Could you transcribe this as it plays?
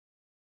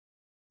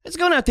What's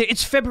going out there?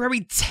 It's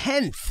February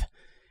 10th.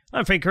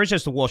 I'm Frank Curzio.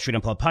 It's the Wall Street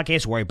Unplugged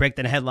podcast where I break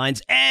down the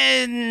headlines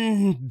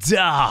and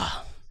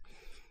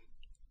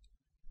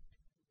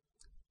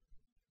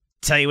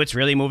tell you what's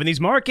really moving these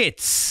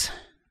markets.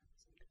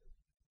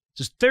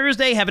 It's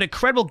Thursday. Have an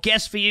incredible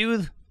guest for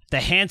you.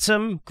 The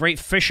handsome, great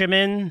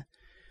fisherman.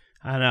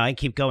 I don't know. I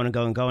keep going and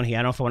going and going here.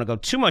 I don't know if I want to go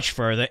too much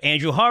further.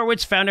 Andrew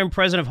Horowitz, founder and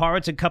president of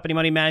Horowitz Company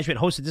Money Management,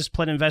 host of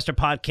Disciplined Investor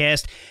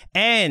podcast.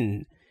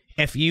 And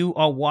if you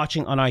are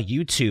watching on our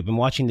YouTube and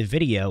watching the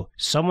video,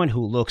 someone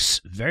who looks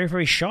very,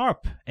 very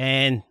sharp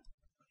and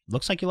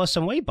looks like you lost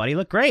some weight, buddy. You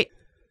look great.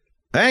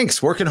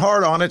 Thanks. Working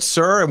hard on it,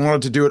 sir. I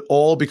wanted to do it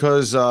all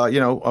because,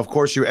 of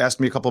course, you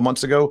asked me a couple of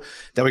months ago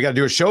that we got to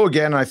do a show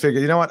again. And I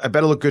figured, you know what? I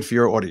better look good for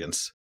your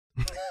audience.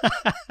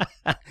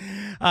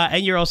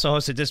 And you're also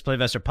host of Disciplined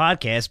Investor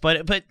podcast.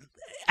 But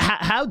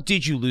how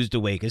did you lose the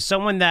weight? Because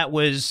someone that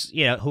was,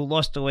 who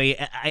lost the weight,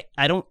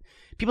 I don't.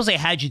 People say,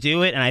 how'd you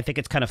do it? And I think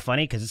it's kind of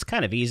funny because it's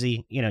kind of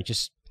easy,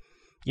 just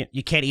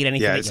you can't eat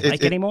anything that you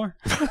like anymore.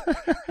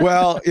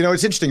 Well,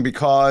 it's interesting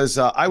because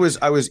I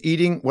was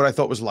eating what I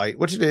thought was light,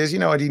 which it is.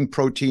 I'd eaten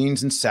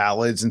proteins and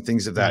salads and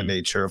things of that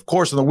nature. Of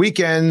course, on the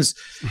weekends,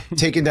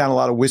 taking down a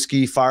lot of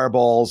whiskey,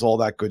 fireballs, all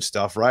that good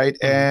stuff, right?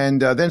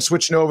 And then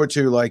switching over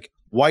to like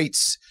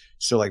whites,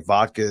 so like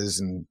vodkas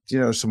and,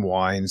 some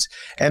wines.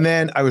 And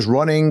then I was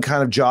running,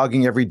 kind of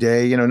jogging every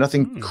day,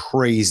 nothing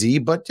crazy,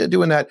 but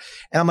doing that.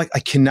 And I'm like, I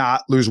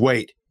cannot lose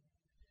weight.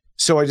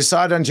 So I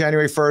decided on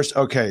January 1st,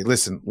 okay,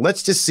 listen,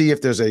 let's just see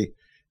if there's a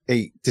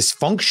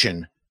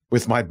dysfunction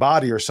with my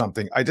body or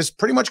something. I just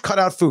pretty much cut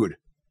out food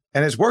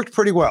and it's worked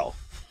pretty well.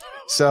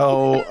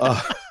 So,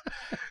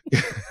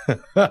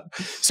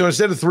 so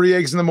instead of 3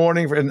 eggs in the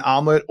morning for an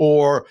omelet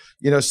or,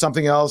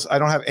 something else,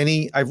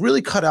 I've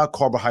really cut out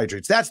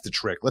carbohydrates. That's the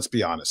trick. Let's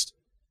be honest.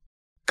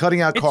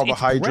 Cutting out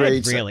carbohydrates.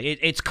 It's bread, really.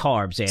 It's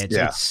carbs.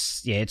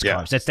 Yeah, it's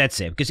carbs. That's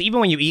it. Because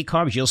even when you eat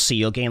carbs,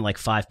 you'll gain like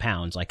 5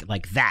 pounds,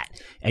 like that.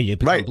 And you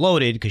become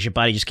bloated because your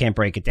body just can't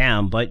break it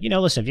down. But,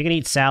 listen, if you're going to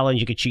eat salad,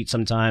 you can cheat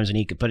sometimes.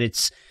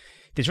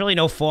 There's really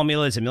no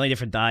formula. There's a million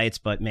different diets.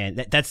 But,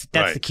 man, that's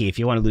the key. If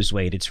you want to lose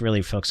weight, it's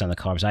really focused on the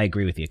carbs. I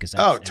agree with you.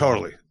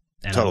 Totally.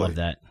 And I love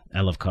that.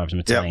 I love carbs. I'm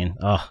Italian. Yep.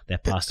 Oh,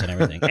 that pasta and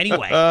everything.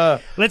 Anyway,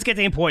 let's get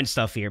the important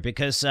stuff here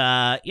because,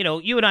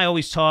 you and I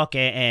always talk.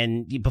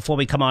 And before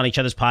we come on each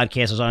other's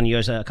podcast, I was on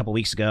yours a couple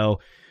weeks ago,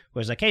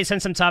 where it's like, hey,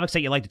 send some topics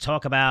that you like to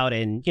talk about.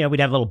 And, we'd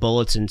have little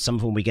bullets and some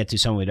of them we get to,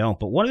 some we don't.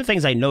 But one of the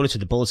things I noticed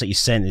with the bullets that you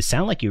send, it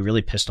sounded like you're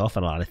really pissed off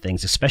at a lot of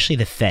things, especially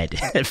the Fed.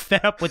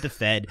 Fed up with the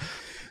Fed.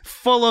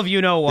 Full of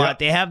what. Yep.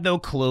 They have no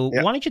clue.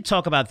 Yep. Why don't you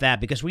talk about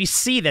that? Because we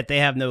see that they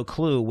have no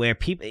clue where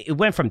it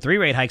went from 3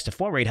 rate hikes to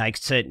 4 rate hikes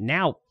to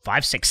now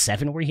 5, 6,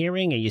 7 we're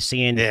hearing. And you're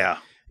seeing,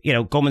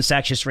 Goldman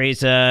Sachs just raised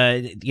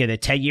the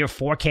 10-year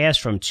forecast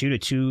from 2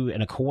 to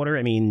 2.25.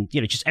 I mean,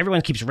 just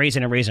everyone keeps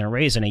raising and raising and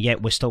raising. And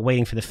yet we're still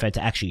waiting for the Fed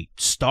to actually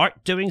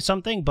start doing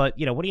something. But,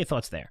 what are your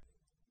thoughts there?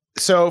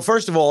 So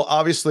first of all,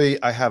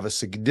 obviously, I have a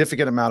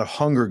significant amount of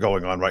hunger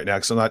going on right now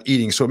because I'm not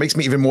eating. So it makes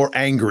me even more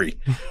angry,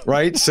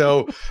 right?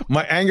 So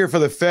my anger for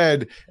the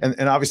Fed, and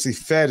obviously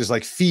Fed is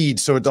like feed.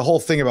 So the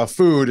whole thing about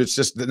food, it's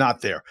just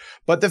not there.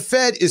 But the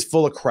Fed is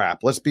full of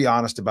crap. Let's be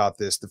honest about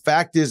this. The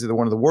fact is that they're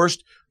one of the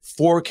worst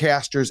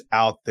forecasters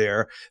out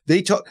there.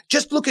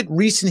 Just look at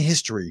recent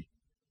history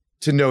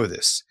to know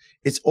this.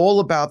 It's all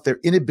about their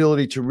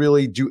inability to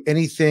really do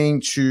anything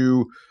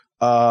to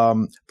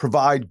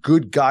provide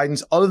good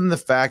guidance other than the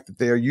fact that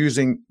they are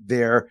using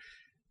their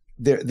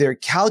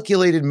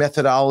calculated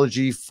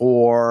methodology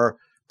for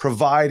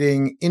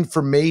providing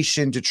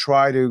information to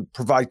try to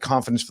provide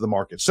confidence for the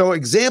market. So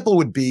example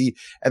would be,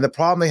 and the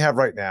problem they have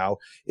right now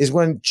is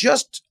when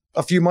just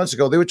a few months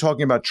ago, they were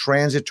talking about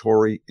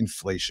transitory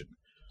inflation.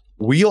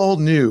 We all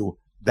knew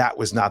that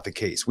was not the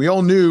case. We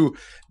all knew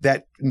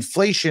that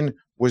inflation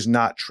was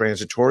not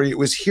transitory. It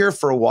was here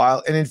for a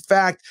while. And in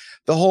fact,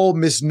 the whole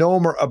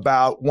misnomer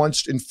about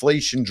once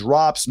inflation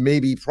drops,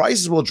 maybe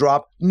prices will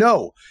drop.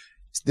 No,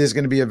 there's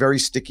going to be a very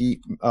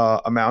sticky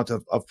amount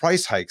of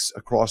price hikes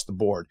across the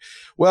board.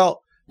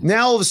 Well,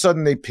 now all of a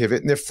sudden they pivot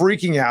and they're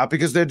freaking out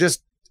because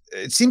it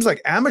seems like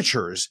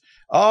amateurs.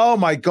 Oh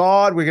my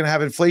God, we're going to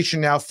have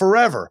inflation now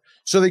forever.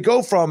 So they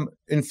go from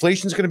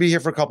inflation's going to be here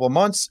for a couple of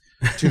months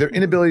to their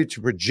inability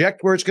to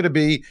project where it's going to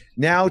be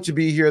now to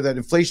be here that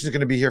inflation is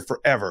going to be here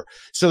forever.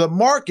 So the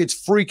markets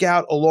freak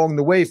out along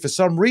the way. For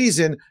some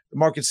reason, the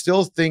markets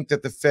still think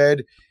that the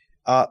Fed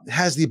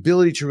has the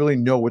ability to really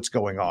know what's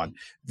going on.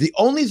 The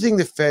only thing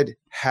the Fed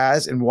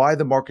has and why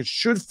the market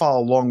should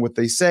follow along what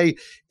they say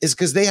is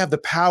because they have the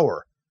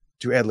power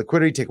to add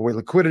liquidity, take away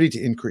liquidity,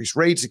 to increase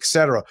rates, et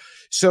cetera.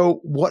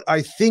 So what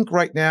I think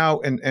right now,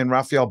 and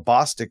Raphael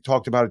Bostic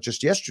talked about it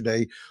just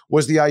yesterday,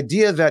 was the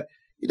idea that,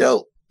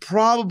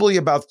 probably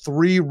about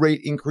 3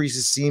 rate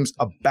increases seems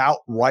about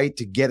right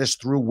to get us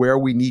through where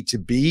we need to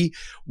be.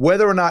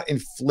 Whether or not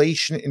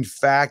inflation, in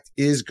fact,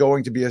 is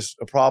going to be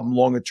a problem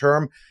longer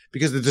term,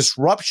 because the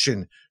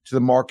disruption to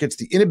the markets,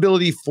 the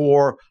inability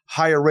for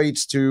higher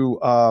rates to,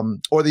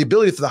 or the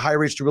ability for the higher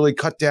rates to really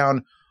cut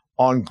down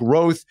on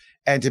growth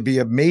and to be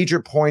a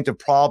major point of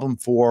problem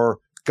for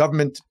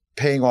government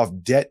paying off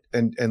debt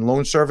and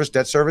loan service,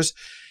 debt service.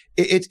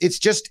 It's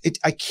just,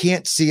 I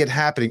can't see it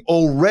happening.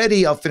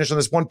 Already, I'll finish on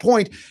this one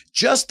point,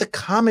 just the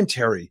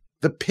commentary,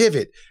 the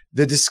pivot,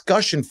 the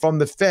discussion from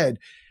the Fed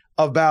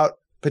about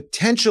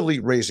potentially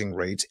raising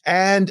rates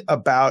and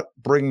about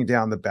bringing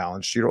down the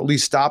balance sheet, or at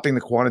least stopping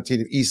the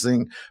quantitative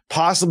easing,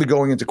 possibly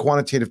going into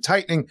quantitative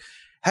tightening,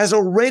 has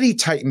already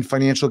tightened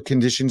financial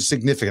conditions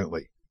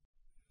significantly.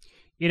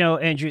 You know,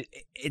 Andrew,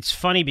 it's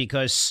funny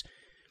because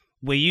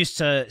we're used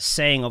to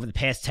saying over the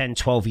past 10,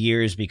 12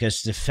 years,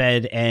 because the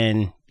Fed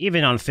and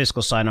even on the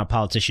fiscal side, our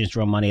politicians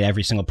throw money at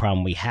every single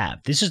problem we have.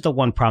 This is the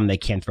one problem they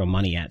can't throw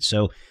money at.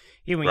 So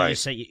even when you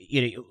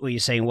say, when you're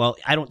saying, well,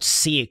 I don't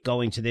see it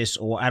going to this,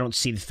 or I don't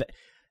see the Fed.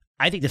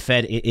 I think the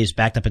Fed is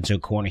backed up into a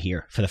corner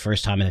here for the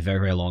first time in a very,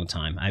 very long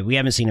time. We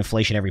haven't seen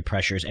inflationary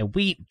pressures, and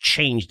we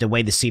changed the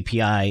way the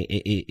CPI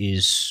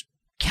is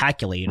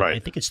calculated. Right. I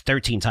think it's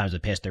 13 times the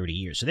past 30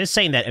 years. So they're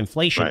saying that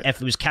inflation,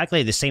 if it was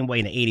calculated the same way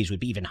in the 80s, would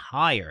be even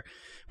higher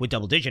with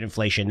double-digit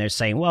inflation. They're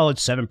saying, well,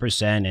 it's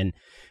 7%.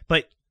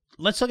 But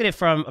let's look at it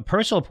from a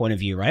personal point of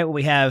view, right? Well,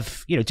 we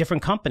have,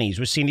 different companies.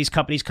 We're seeing these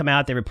companies come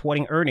out, they're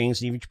reporting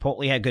earnings, and even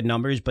Chipotle had good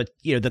numbers, but,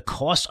 the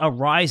costs are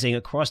rising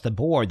across the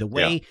board. The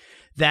way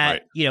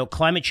that,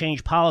 climate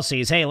change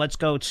policy is, hey, let's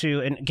go to,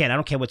 and again, I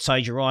don't care what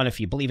side you're on, if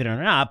you believe it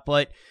or not,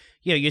 but,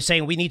 you're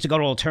saying we need to go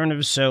to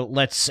alternatives, and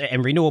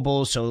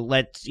renewables, so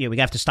we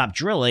have to stop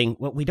drilling.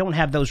 Well, we don't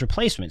have those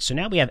replacements. So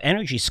now we have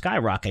energy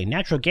skyrocketing,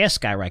 natural gas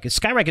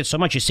skyrocketing so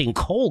much you're seeing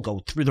coal go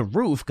through the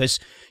roof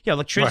because,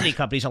 electricity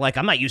companies are like,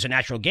 I'm not using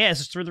natural gas,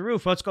 it's through the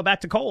roof, let's go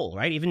back to coal,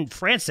 right? Even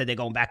France said they're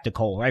going back to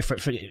coal, right, for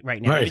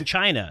right now. Even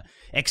China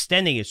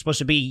extending it's supposed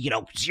to be,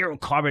 zero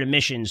carbon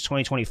emissions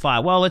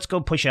 2025. Well, let's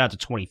go push it out to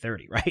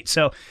 2030, right?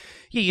 So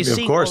you're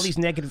seeing all these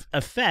negative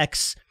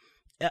effects.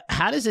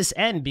 How does this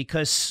end?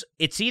 Because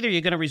it's either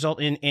you're going to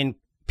result in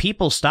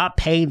people stop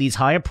paying these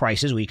higher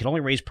prices. We can only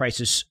raise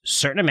prices a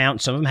certain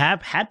amount. Some of them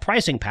have had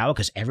pricing power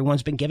because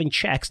everyone's been giving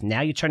checks.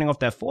 Now you're turning off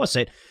that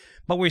faucet.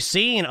 But we're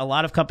seeing a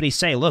lot of companies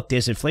say, look,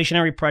 there's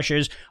inflationary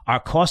pressures. Our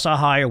costs are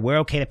higher. We're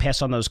okay to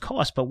pass on those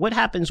costs. But what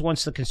happens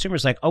once the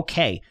consumer's like,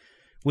 okay,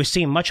 we're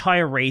seeing much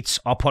higher rates.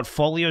 Our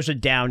portfolios are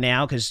down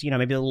now because,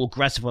 maybe a little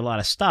aggressive with a lot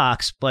of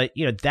stocks. But,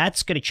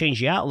 that's going to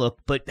change the outlook.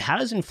 But how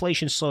does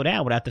inflation slow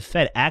down without the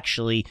Fed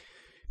actually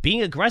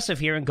being aggressive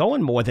here and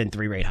going more than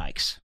 3 rate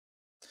hikes?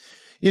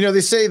 They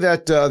say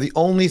that the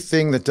only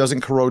thing that doesn't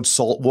corrode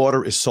salt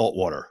water is salt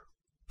water.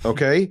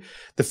 Okay.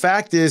 The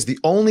fact is, the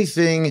only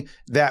thing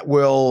that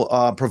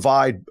will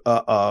provide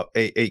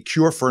a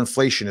cure for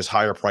inflation is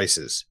higher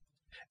prices.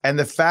 And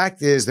the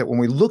fact is that when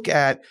we look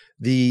at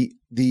the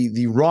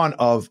run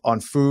on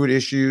food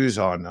issues,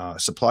 on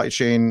supply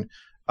chain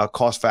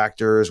cost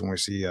factors, when we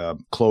see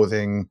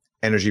clothing,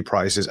 energy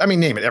prices,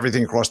 name it,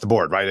 everything across the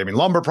board, right?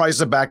 Lumber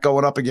prices are back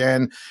going up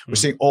again. We're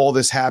seeing all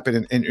this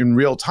happen in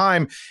real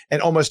time,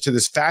 and almost to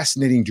this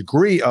fascinating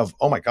degree of,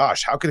 oh my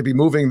gosh, how could it be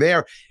moving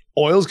there?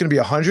 Oil's going to be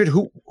 100.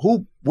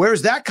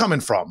 Where's that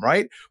coming from,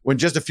 right? When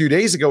just a few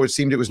days ago, it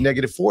seemed it was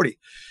negative 40.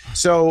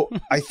 So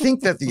I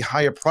think that the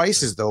higher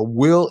prices, though,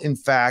 will in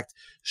fact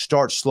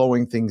start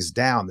slowing things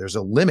down. There's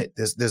a limit.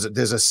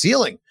 There's a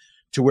ceiling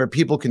to where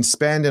people can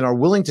spend and are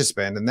willing to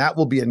spend, and that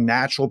will be a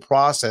natural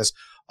process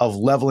of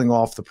leveling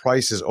off the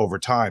prices over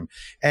time.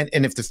 And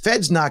if the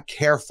Fed's not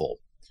careful,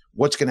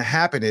 what's going to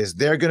happen is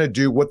they're going to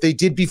do what they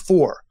did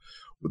before.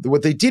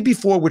 What they did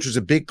before, which was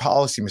a big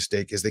policy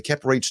mistake, is they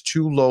kept rates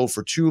too low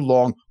for too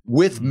long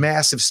with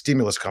massive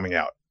stimulus coming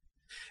out.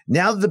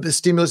 Now that the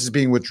stimulus is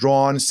being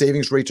withdrawn,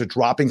 savings rates are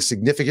dropping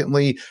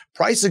significantly,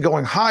 prices are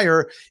going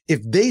higher.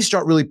 If they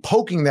start really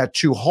poking that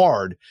too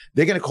hard,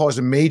 they're going to cause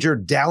a major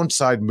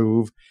downside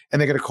move, and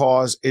they're going to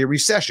cause a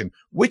recession,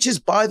 which is,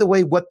 by the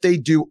way, what they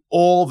do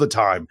all the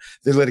time.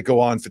 They let it go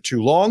on for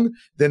too long,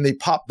 then they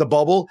pop the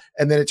bubble,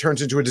 and then it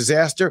turns into a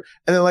disaster.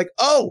 And they're like,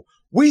 oh,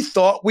 we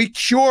thought we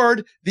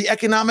cured the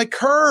economic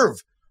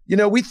curve.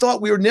 We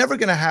thought we were never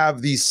going to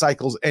have these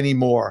cycles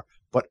anymore.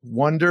 But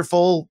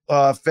wonderful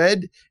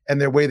Fed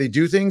and their way they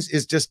do things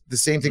is just the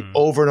same thing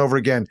over and over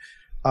again.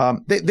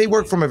 They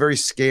work from a very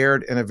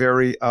scared and a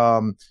very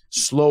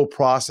slow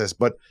process.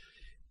 But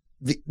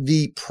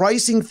the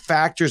pricing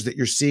factors that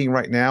you're seeing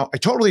right now, I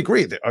totally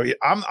agree.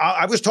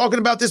 I was talking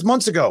about this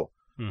months ago.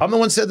 I'm the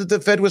one who said that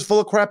the Fed was full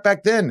of crap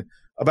back then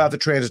about the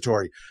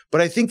transitory. But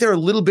I think they're a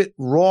little bit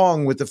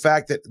wrong with the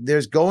fact that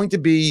there's going to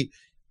be,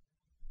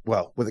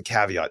 well, with a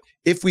caveat,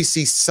 if we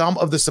see some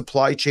of the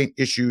supply chain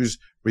issues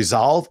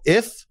resolve,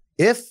 if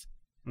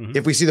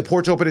we see the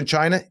ports open in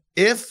China,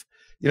 there's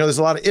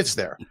a lot of ifs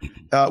there,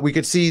 we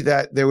could see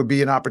that there would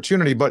be an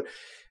opportunity. But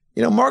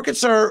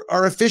markets are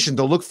efficient.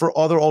 They'll look for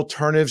other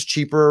alternatives,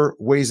 cheaper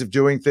ways of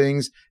doing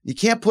things. You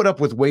can't put up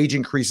with wage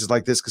increases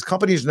like this because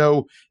companies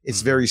know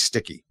it's very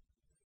sticky.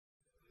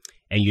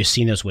 And you're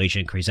seeing those wage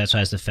increases. That's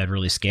why the Fed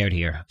really scared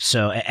here.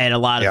 So, and a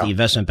lot of the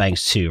investment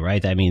banks too,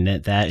 right? That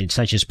it's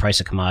not just price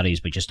of commodities,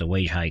 but just the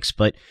wage hikes.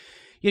 But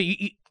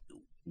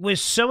we're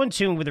so in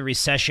tune with a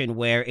recession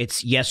where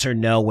it's yes or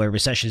no, where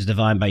recession is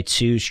defined by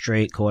 2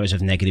 straight quarters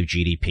of negative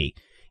GDP.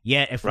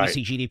 Yet, if we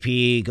see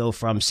GDP go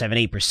from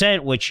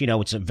 7-8%, which,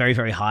 it's a very,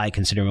 very high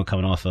considering we're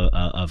coming off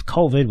of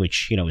COVID,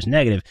 which, is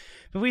negative.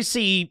 But we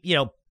see,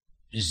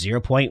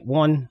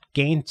 0.1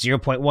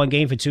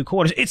 gain for 2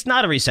 quarters. It's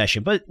not a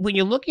recession. But when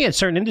you're looking at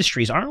certain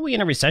industries, aren't we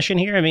in a recession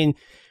here? I mean,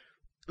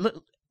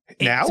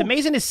 it's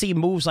amazing to see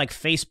moves like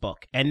Facebook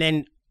and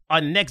then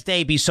on the next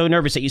day be so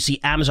nervous that you see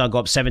Amazon go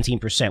up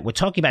 17%. We're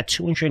talking about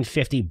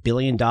 $250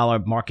 billion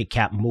market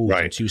cap move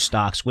in 2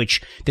 stocks,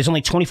 which there's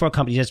only 24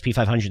 companies, S&P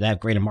 500, that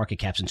have greater market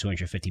caps than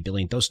 $250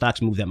 billion. Those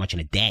stocks move that much in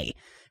a day,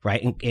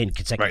 right? In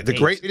consecutive days. The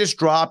greatest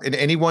drop in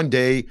any one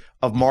day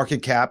of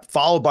market cap,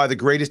 followed by the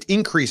greatest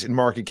increase in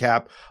market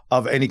cap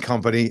of any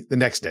company the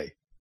next day.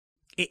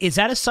 Is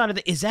that a sign of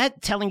is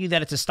that telling you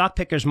that it's a stock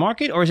picker's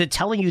market, or is it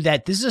telling you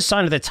that this is a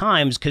sign of the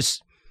times? Because,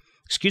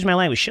 excuse my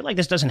language, shit like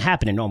this doesn't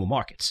happen in normal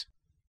markets.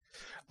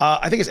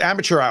 I think it's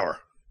amateur hour,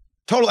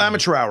 total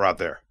amateur hour out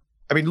there.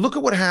 I mean, look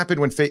at what happened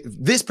when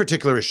this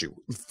particular issue,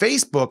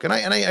 Facebook, and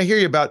I hear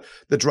you about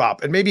the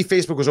drop, and maybe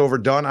Facebook was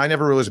overdone. I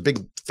never really was a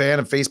big fan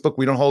of Facebook.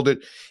 We don't hold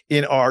it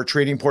in our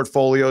trading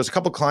portfolios. A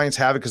couple clients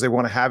have it because they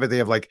want to have it. They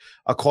have like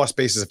a cost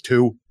basis of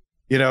 2,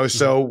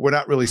 so we're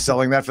not really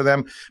selling that for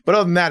them. But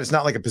other than that, it's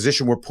not like a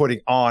position we're putting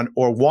on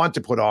or want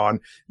to put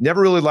on.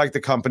 Never really liked the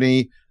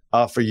company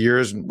for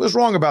years and was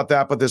wrong about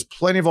that, but there's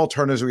plenty of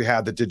alternatives we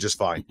had that did just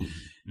fine.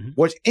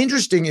 What's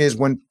interesting is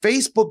when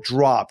Facebook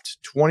dropped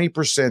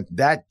 20%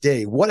 that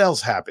day, what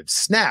else happened?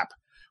 Snap,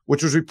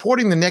 which was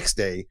reporting the next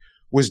day,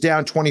 was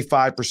down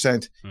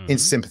 25% in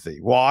sympathy.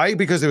 Why?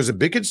 Because there was a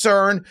big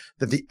concern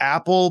that the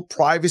Apple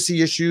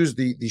privacy issues,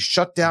 the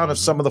shutdown of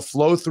some of the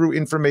flow-through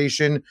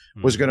information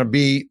was going to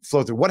be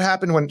flow-through. What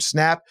happened when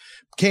Snap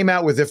came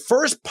out with their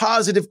first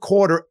positive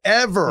quarter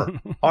ever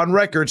on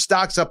record,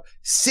 stocks up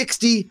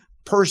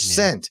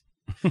 60%.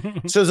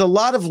 So there's a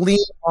lot of lean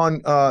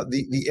on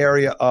the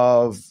area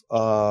of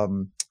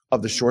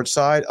the short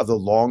side, of the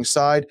long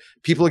side.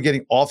 People are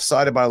getting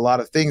offsided by a lot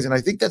of things. And I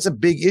think that's a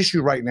big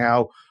issue right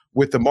now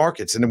with the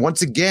markets. And then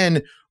once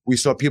again, we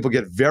saw people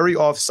get very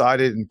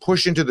offsided and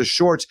push into the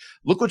shorts.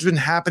 Look what's been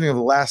happening over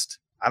the last,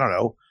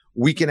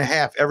 week and a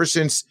half, ever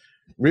since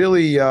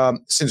really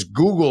since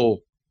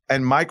Google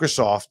and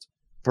Microsoft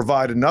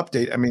provided an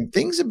update. I mean,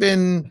 things have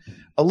been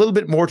a little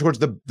bit more towards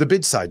the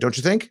bid side, don't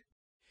you think?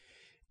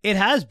 It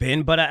has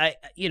been, but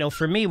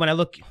for me, when I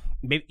look,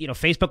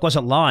 Facebook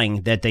wasn't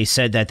lying that they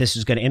said that this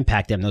is going to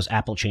impact them, those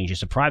Apple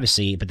changes to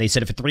privacy, but they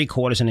said it for 3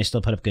 quarters and they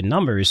still put up good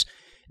numbers.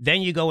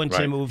 Then you go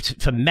into the move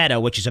to Meta,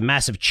 which is a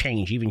massive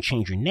change, even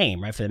change your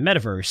name, right, for the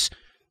metaverse.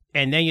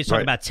 And then you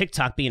talk about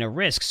TikTok being a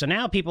risk. So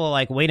now people are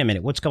like, wait a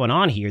minute, what's going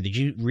on here? Did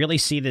you really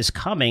see this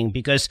coming?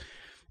 Because,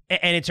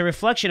 and it's a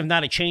reflection of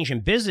not a change in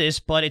business,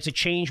 but it's a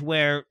change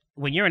where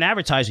when you're an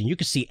advertiser, you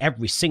can see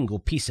every single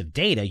piece of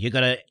data. You're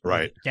going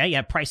to, now you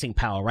have pricing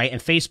power, right?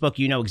 And Facebook,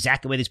 you know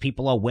exactly where these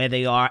people are, where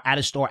they are at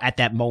a store at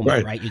that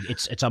moment, right?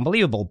 It's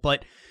unbelievable.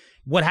 But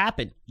what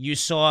happened? You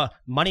saw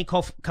money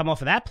come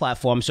off of that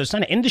platform. So it's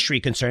not an industry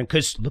concern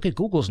because look at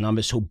Google's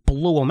numbers who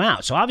blew them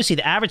out. So obviously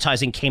the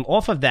advertising came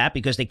off of that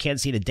because they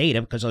can't see the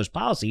data because of those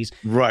policies.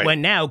 Right.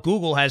 When now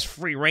Google has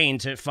free reign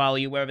to follow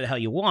you wherever the hell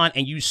you want.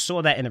 And you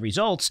saw that in the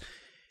results.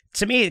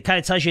 To me, it kind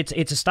of tells you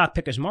it's a stock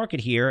picker's market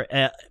here.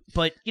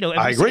 But,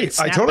 I agree.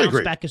 I totally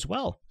agree. Snap bounced back as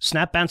well.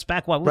 Snap bounced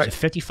back, what was it,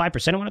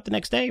 55% and went up the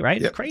next day,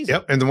 right? It's crazy.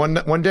 Yep, and the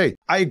one day.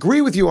 I agree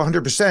with you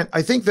 100%.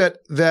 I think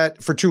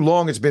that for too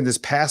long, it's been this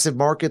passive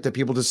market that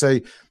people just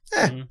say,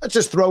 let's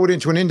just throw it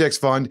into an index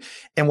fund.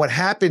 And what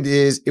happened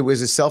is it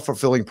was a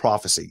self-fulfilling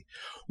prophecy.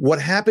 What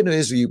happened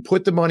is you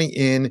put the money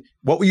in,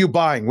 what were you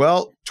buying?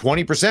 Well,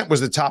 20%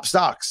 was the top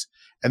stocks.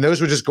 And those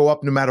would just go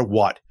up no matter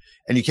what.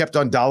 And you kept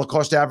on dollar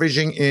cost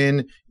averaging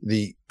in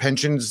the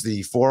pensions,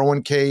 the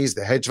 401ks,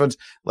 the hedge funds.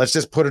 Let's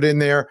just put it in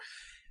there.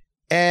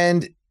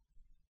 And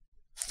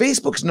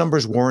Facebook's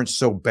numbers weren't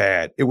so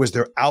bad. It was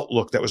their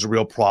outlook that was a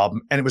real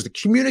problem. And it was the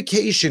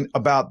communication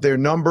about their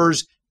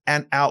numbers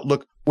and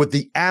outlook with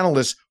the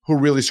analysts who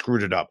really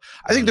screwed it up.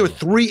 I think there were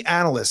 3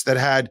 analysts that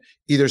had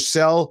either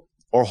sell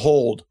or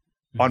hold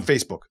on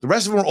Facebook. The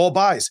rest of them were all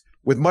buys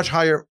with much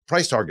higher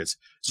price targets.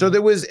 So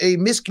there was a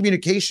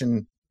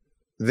miscommunication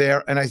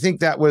there. And I think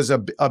that was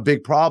a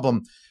big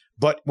problem.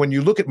 But when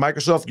you look at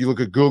Microsoft, you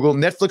look at Google,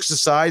 Netflix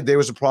aside, there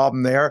was a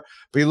problem there.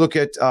 But you look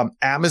at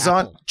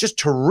Amazon, Apple. Just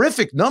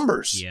terrific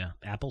numbers. Yeah,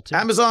 Apple too.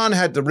 Amazon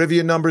had the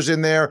Rivian numbers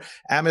in there.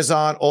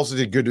 Amazon also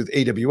did good with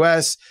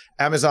AWS.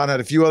 Amazon had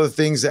a few other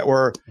things that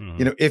were,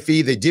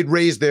 iffy. They did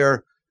raise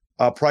their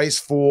price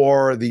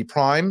for the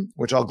Prime,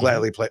 which I'll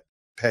gladly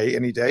pay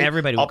any day.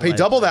 Everybody, I'll pay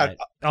double that.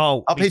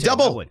 Oh, I'll pay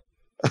double.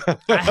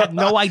 I have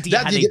no idea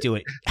how they do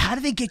it. How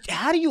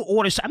do you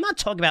order? I'm not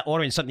talking about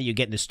ordering something you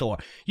get in the store.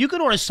 You could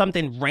order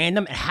something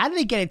random. And how do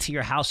they get it to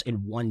your house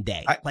in one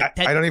day?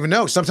 I don't even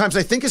know. Sometimes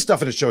I think of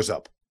stuff and it shows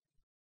up.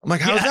 I'm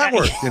like, how does that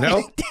work?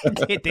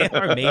 They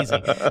are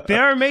amazing. They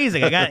are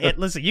amazing.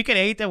 Listen, you can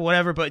hate them,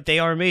 whatever, but they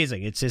are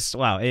amazing. It's just,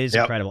 wow, it is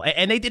incredible.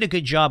 And they did a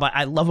good job.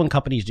 I love when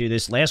companies do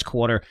this. Last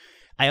quarter,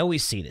 I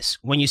always see this.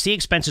 When you see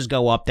expenses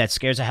go up, that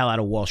scares the hell out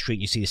of Wall Street.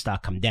 You see the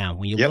stock come down.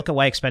 When you look at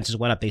why expenses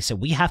went up, they said,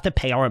 we have to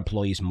pay our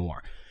employees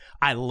more.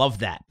 I love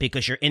that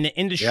because you're in the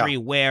industry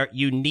where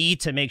you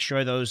need to make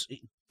sure there's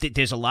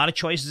a lot of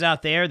choices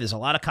out there. There's a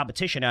lot of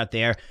competition out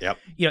there.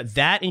 You know,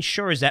 that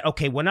ensures that,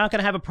 okay, we're not going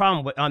to have a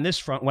problem on this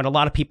front when a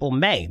lot of people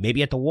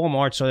maybe at the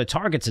Walmarts or the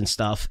Targets and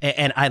stuff.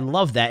 And I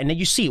love that. And then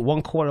you see it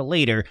 1 quarter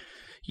later.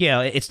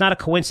 Yeah, it's not a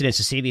coincidence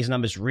to see these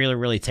numbers really,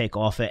 really take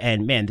off.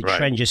 And man, the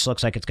trend just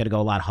looks like it's going to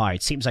go a lot higher.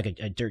 It seems like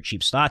a dirt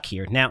cheap stock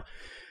here. Now,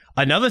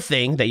 another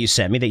thing that you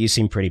sent me that you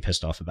seem pretty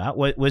pissed off about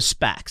was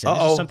SPACs. And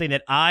this is something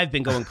that I've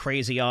been going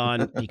crazy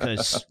on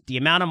because the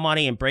amount of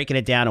money and breaking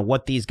it down and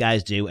what these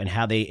guys do and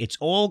how this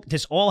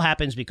all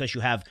happens because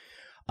you have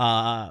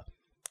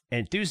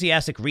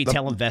enthusiastic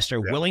retail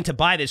investor willing to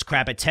buy this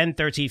crap at 10,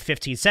 13,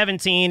 15,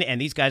 17, and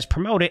these guys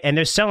promote it, and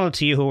they're selling it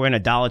to you who are in $1,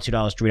 $2,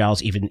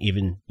 $3,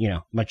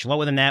 even much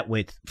lower than that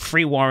with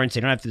free warrants.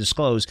 They don't have to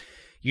disclose.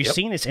 You're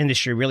seeing this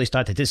industry really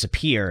start to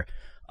disappear.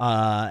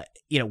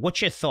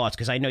 What's your thoughts?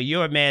 Because I know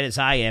you're as mad as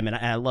I am, and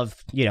I love,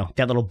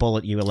 that little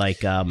bullet you were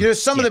like.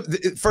 Some of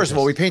the first of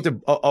all, we paint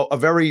a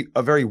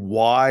very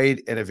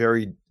wide and a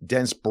very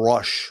dense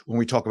brush when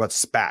we talk about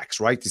SPACs,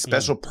 right? The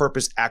special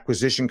purpose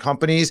acquisition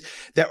companies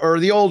that are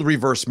the old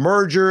reverse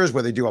mergers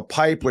where they do a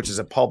PIPE, which is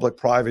a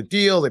public-private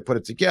deal. They put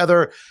it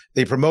together.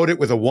 They promote it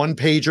with a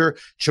one-pager.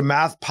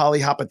 Chamath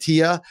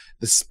Palihapitiya,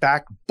 the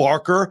SPAC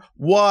Barker.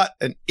 What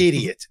an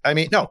idiot. I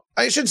mean, no,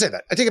 I shouldn't say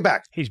that. I take it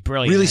back. He's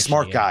brilliant. Really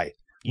smart guy.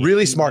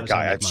 Really smart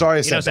guy. I'm sorry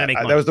I said that.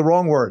 That was the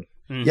wrong word.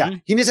 Yeah.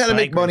 He knows how to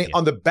make money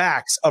on the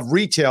backs of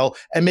retail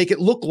and make it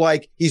look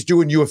like he's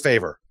doing you a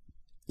favor.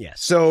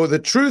 Yes. So the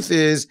truth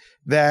is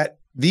that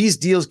these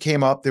deals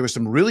came up. There were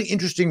some really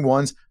interesting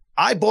ones.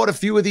 I bought a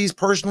few of these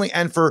personally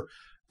and for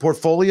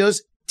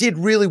portfolios. Did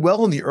really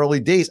well in the early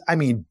days. I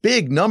mean,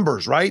 big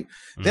numbers, right?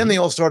 Then they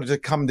all started to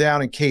come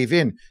down and cave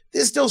in.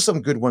 There's still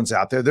some good ones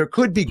out there. There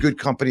could be good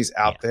companies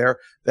out there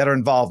that are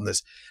involved in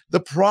this.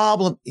 The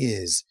problem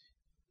is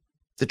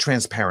the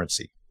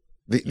transparency,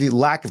 the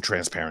lack of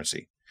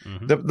transparency.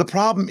 The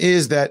problem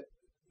is that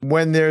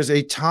when there's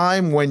a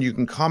time when you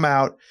can come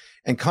out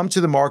and come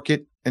to the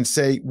market and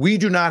say, we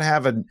do not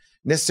have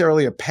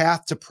necessarily a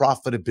path to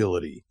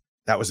profitability.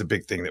 That was a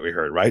big thing that we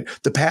heard, right?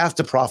 The path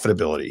to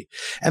profitability.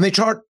 And they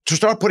start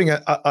putting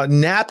a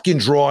napkin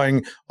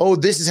drawing,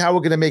 this is how we're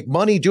going to make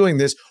money doing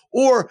this.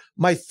 Or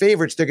my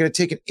favorites, they're going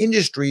to take an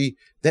industry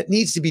that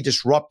needs to be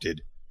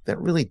disrupted that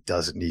really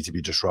doesn't need to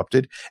be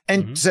disrupted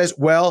and says,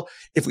 well,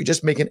 if we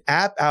just make an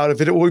app out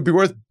of it, it will be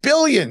worth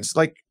billions.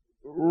 Like,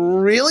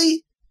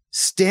 really?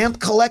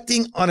 Stamp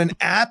collecting on an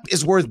app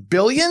is worth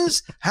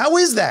billions? How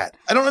is that?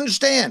 I don't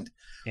understand.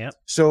 Yep.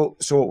 So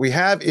what we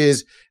have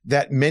is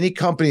that many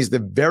companies, the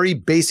very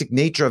basic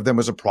nature of them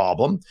was a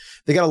problem.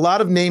 They got a lot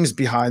of names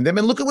behind them.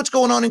 And look at what's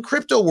going on in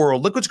crypto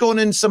world. Look what's going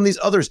on in some of these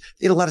others.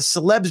 They had a lot of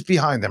celebs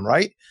behind them,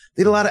 right?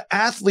 They had a lot of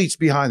athletes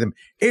behind them.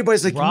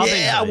 Everybody's like,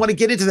 I want to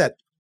get into that.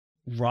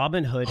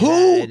 Robinhood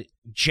had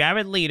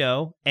Jared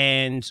Leto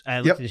and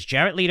I looked at this.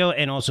 Jared Leto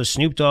and also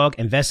Snoop Dogg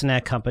invest in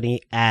that company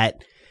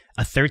at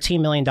a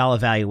 $13 million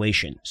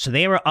valuation. So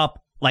they were up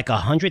like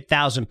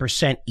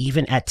 100,000%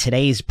 even at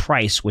today's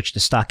price, which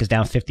the stock is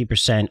down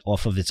 50%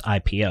 off of its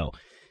IPO.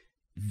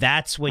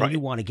 That's when you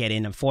want to get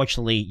in.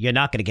 Unfortunately, you're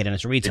not going to get in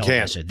as a retail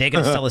investor. They're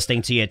going to sell this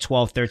thing to you at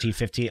 12, 13,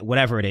 15,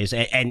 whatever it is.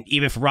 And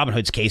even for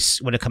Robinhood's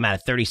case, would have come out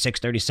at 36,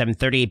 37,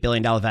 $38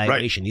 billion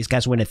valuation. These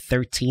guys win a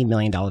 $13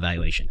 million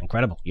valuation.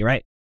 Incredible. You're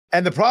right.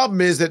 And the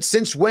problem is that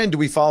since when do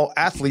we follow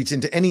athletes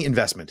into any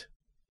investment?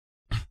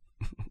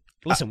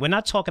 Listen, we're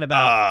not talking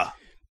about...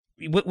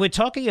 we're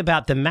talking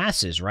about the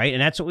masses, right?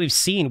 And that's what we've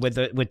seen with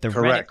the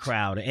Reddit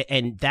crowd.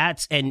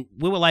 And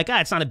we were like,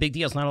 it's not a big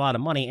deal. It's not a lot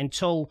of money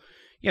until...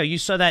 you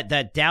saw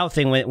that Dow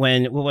thing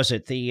when what was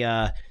it?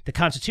 The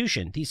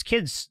Constitution. These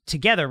kids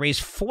together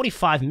raised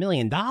 $45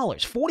 million.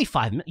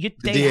 $45 million.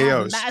 They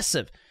have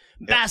a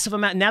massive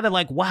amount. Now they're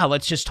like, wow,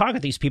 let's just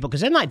target these people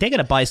because they're going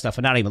to buy stuff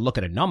and not even look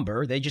at a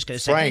number. They're just going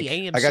to say, Frank,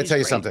 hey, AMC I got to tell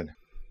you something.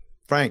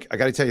 Frank, I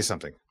got to tell you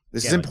something.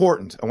 This is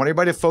important. I want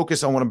everybody to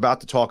focus on what I'm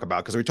about to talk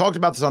about because we talked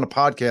about this on a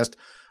podcast.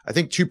 I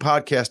think 2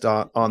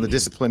 podcasts on the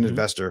Disciplined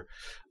Investor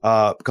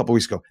a couple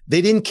weeks ago.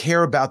 They didn't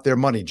care about their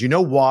money. Do you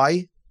know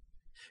why?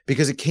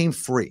 Because it came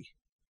free.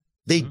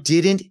 They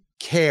didn't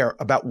care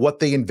about what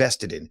they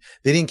invested in.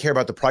 They didn't care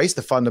about the price,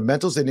 the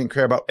fundamentals. They didn't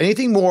care about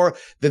anything more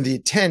than the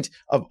intent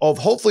of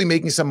hopefully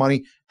making some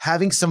money,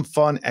 having some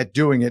fun at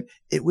doing it.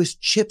 It was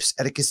chips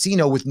at a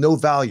casino with no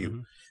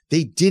value.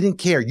 They didn't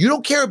care. You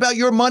don't care about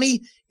your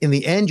money. In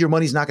the end, your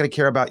money's not going to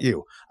care about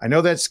you. I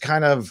know that's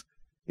kind of,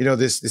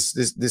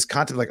 this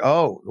concept like,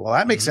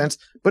 that makes sense.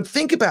 But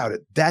think about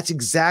it. That's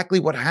exactly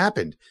what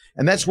happened.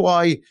 And that's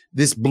why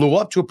this blew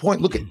up to a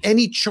point. Look at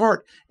any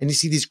chart and you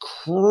see these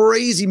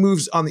crazy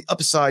moves on the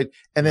upside.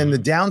 And then the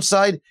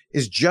downside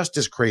is just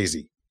as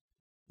crazy.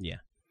 Yeah.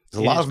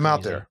 There's a lot of them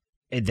out there.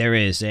 There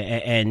is.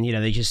 And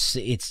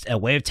it's a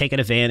way of taking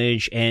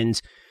advantage. And,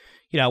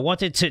 I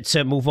wanted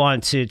to move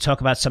on to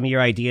talk about some of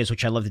your ideas,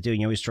 which I love to do, and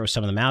you always throw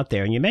some of them out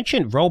there. And you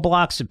mentioned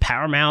Roblox and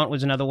Paramount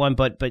was another one,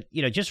 but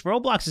just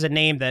Roblox is a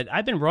name that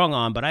I've been wrong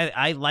on, but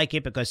I like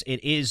it because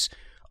it is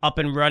up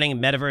and running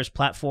metaverse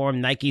platform.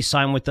 Nike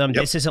signed with them.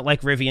 Yep. This isn't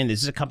like Rivian.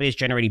 This is a company that's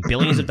generating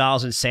billions of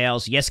dollars in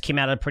sales. Yes, came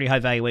out at a pretty high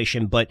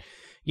valuation, but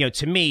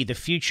to me, the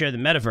future of the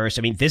metaverse,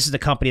 I mean, this is the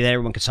company that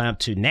everyone can sign up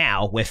to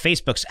now, where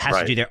Facebook has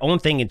to do their own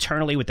thing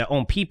internally with their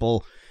own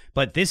people.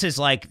 But this is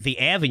like the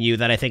avenue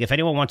that I think if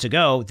anyone wants to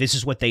go, this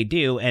is what they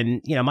do.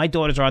 And, my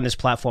daughters are on this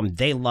platform.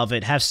 They love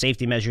it, have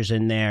safety measures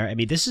in there. I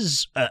mean, this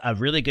is a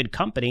really good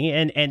company,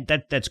 and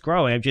that's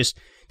growing. I'm just,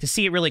 to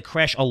see it really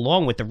crash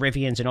along with the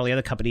Rivians and all the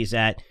other companies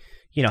that,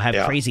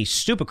 have crazy,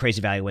 super crazy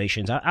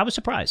valuations. I was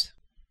surprised.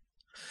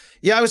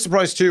 Yeah, I was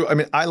surprised too. I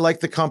mean, I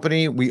like the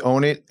company. We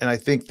own it. And I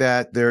think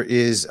that there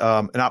is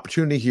an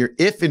opportunity here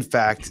if, in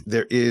fact,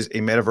 there is a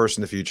metaverse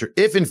in the future.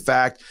 If, in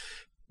fact,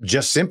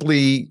 just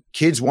simply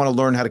kids want to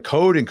learn how to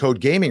code and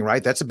code gaming,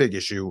 right? That's a big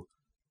issue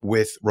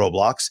with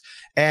Roblox.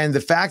 And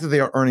the fact that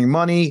they are earning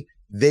money,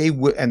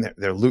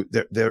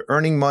 they're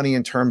earning money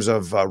in terms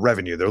of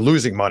revenue. They're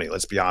losing money,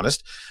 let's be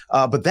honest.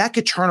 But that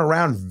could turn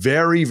around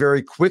very,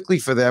 very quickly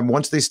for them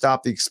once they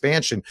stop the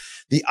expansion.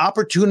 The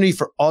opportunity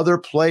for other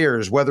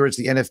players, whether it's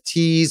the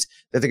NFTs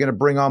that they're going to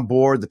bring on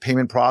board, the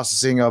payment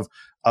processing of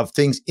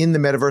things in the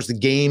metaverse, the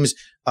games,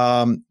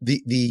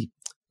 the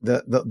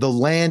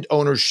land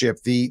ownership,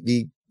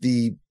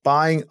 the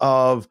buying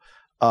of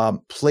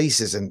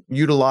places and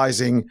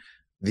utilizing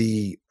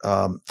the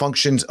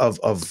functions of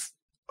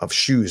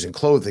shoes and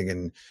clothing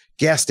and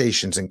gas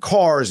stations and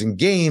cars and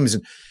games.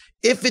 And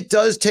if it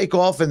does take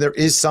off and there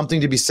is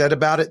something to be said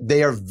about it,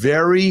 they are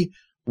very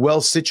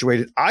well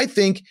situated, I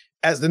think,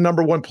 as the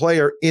number one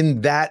player in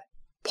that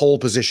pole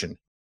position.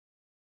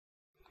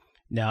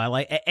 No, I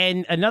like,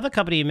 and another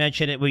company you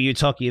mentioned it where you're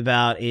talking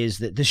about is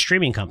the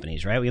streaming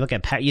companies, right? We look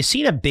at, you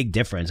see a big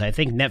difference. I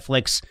think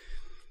Netflix,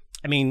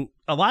 I mean,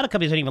 a lot of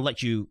companies don't even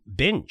let you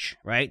binge,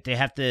 right?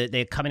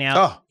 They're coming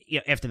out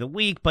after the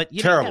week, but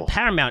you have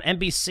Paramount,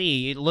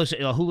 NBC,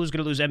 Hulu's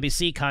going to lose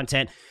NBC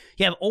content.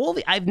 You have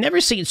I've never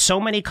seen so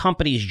many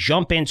companies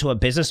jump into a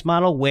business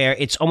model where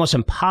it's almost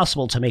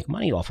impossible to make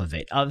money off of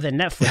it, other than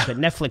Netflix. But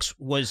Netflix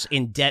was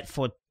in debt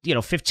for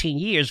 15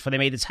 years before they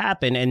made this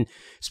happen, and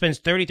spends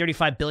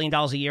 $35 billion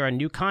a year on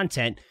new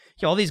content.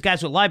 All these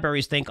guys with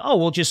libraries think,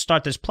 we'll just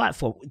start this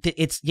platform.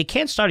 You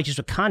can't start it just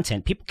with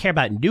content. People care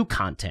about new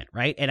content,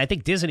 right? And I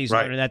think Disney's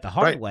learning that the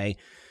hard way.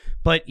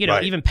 But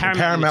even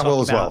Paramount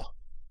will as well.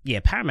 Yeah,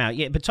 Paramount.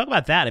 Yeah, but talk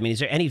about that. I mean, is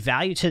there any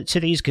value to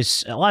these?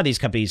 Because a lot of these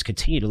companies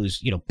continue to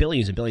lose,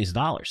 billions and billions of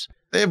dollars.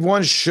 They have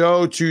one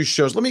show, two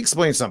shows. Let me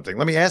explain something.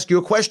 Let me ask you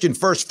a question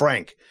first,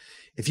 Frank.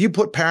 If you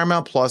put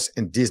Paramount Plus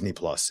and Disney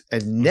Plus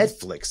and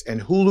Netflix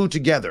and Hulu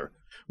together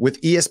with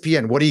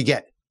ESPN, what do you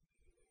get?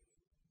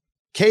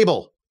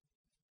 Cable.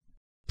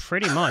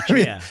 Pretty much,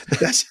 yeah.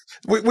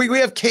 We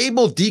have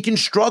cable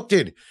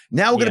deconstructed.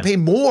 Now we're going to pay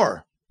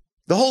more.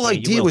 The whole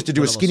idea was to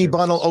do a skinny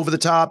bundle over the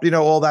top,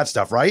 all that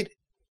stuff, right?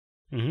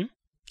 Mm-hmm.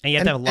 And you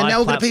have to have a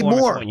live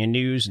platform on your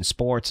news and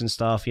sports and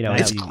stuff.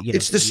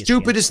 It's the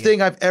stupidest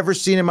thing I've ever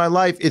seen in my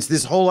life. It's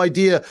this whole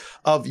idea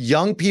of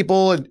young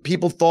people, and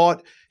people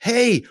thought,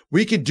 hey,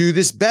 we could do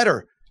this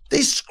better.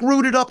 They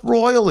screwed it up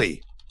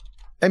royally.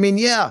 I mean,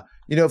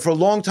 for a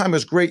long time it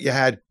was great. You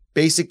had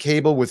basic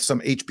cable with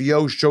some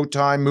HBO,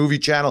 Showtime, movie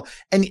channel,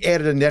 and you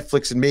added a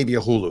Netflix and maybe a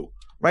Hulu,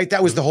 right?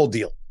 That was the whole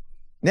deal.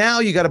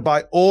 Now you got to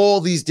buy all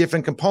these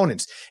different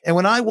components. And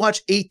when I watch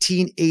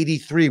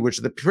 1883, which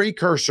is the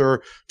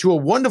precursor to a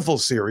wonderful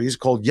series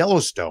called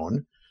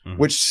Yellowstone,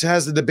 which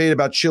has the debate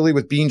about chili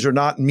with beans or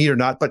not, and meat or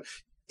not. But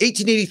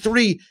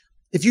 1883,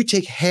 if you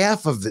take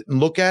half of it and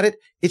look at it,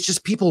 it's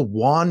just people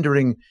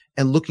wandering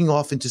and looking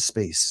off into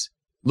space,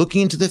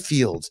 looking into the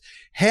fields.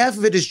 Half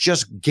of it is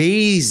just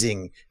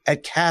gazing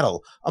at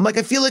cattle. I'm like,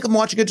 I feel like I'm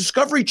watching a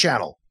Discovery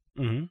Channel.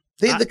 Mm-hmm.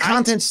 The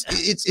content's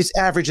it's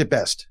average at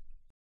best.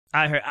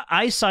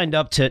 I signed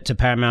up to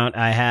Paramount.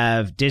 I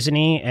have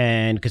Disney,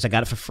 and because I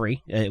got it for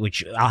free,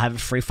 which I'll have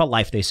it free for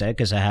life, they said,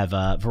 because I have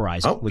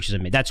Verizon, which is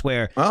that's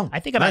where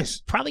I think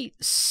about probably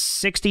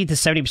 60 to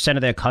 70%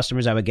 of their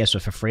customers, I would guess, are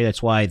for free.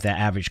 That's why the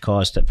average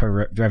cost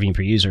per revenue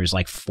per user is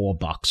like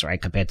 $4, right,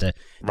 compared to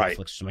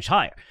Netflix, so much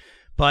higher.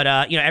 But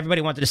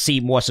everybody wanted to see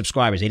more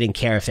subscribers. They didn't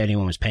care if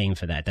anyone was paying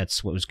for that.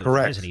 That's what was good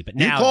for Disney. But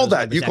now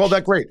you called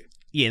that great.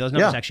 Yeah, those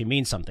numbers actually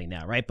mean something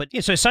now, right? But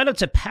so I signed up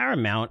to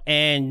Paramount,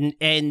 and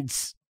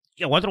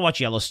I wanted to watch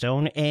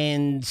Yellowstone,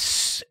 and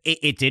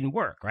it didn't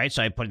work, right?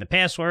 So I put in the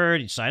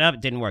password, sign up,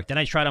 it didn't work. Then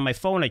I tried on my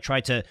phone. I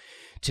tried to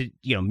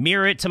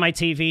mirror it to my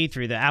TV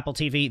through the Apple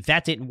TV.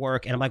 That didn't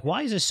work. And I'm like,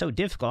 why is this so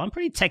difficult? I'm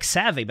pretty tech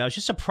savvy, but I was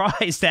just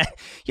surprised that,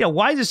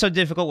 why is this so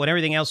difficult when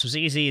everything else was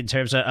easy in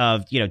terms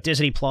of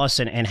Disney Plus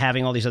and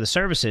having all these other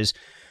services,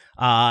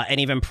 and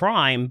even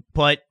Prime.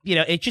 But,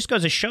 it just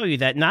goes to show you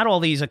that not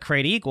all these are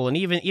created equal. And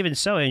even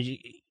so,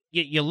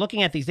 you're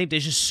looking at these things,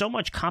 there's just so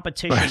much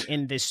competition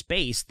in this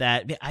space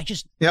that I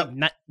just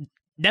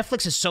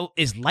Netflix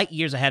is light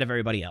years ahead of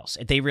everybody else.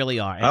 They really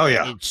are. Oh,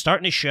 yeah. It's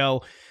starting to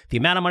show the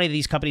amount of money that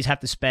these companies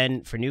have to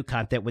spend for new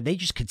content, when they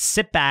just could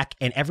sit back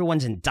and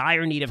everyone's in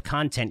dire need of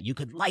content. You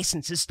could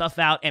license this stuff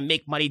out and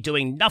make money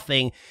doing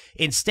nothing.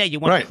 Instead, you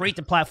want to create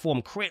the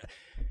platform.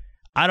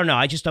 I don't know.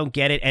 I just don't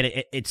get it.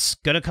 And it's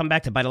going to come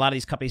back to bite a lot of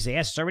these companies'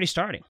 ass. It's already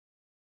starting.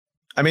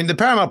 I mean, the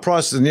Paramount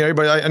Plus, and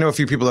everybody, I know a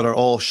few people that are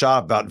all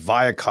shocked about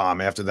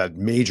Viacom after that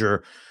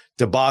major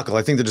debacle.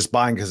 I think they're just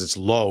buying because it's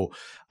low.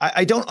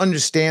 I don't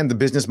understand the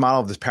business model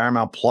of this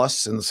Paramount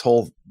Plus and this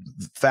whole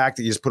fact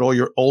that you just put all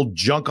your old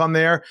junk on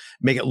there,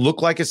 make it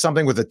look like it's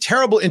something with a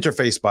terrible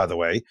interface, by the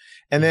way.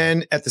 And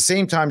then at the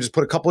same time, just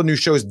put a couple of new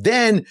shows,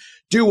 then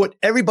do what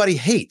everybody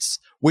hates,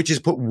 which is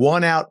put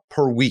one out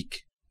per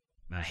week.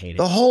 I hate it.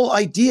 The whole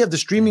idea of the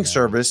streaming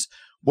service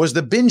was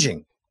the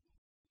binging.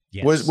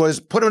 Yes. Was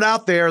put it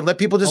out there and let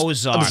people just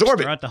absorb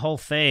it throughout the whole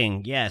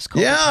thing. Yes,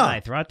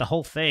 throughout the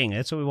whole thing.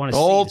 That's what we want to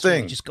see. The whole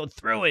thing. Just go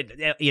through it.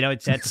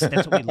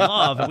 That's what we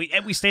love,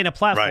 and we stay in a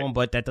platform,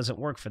 but that doesn't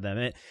work for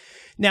them.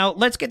 Now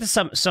let's get to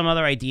some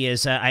other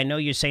ideas. I know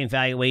you're saying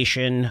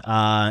valuation,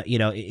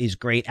 is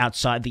great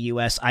outside the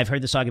U.S. I've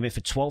heard this argument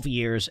for 12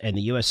 years, and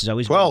the U.S. is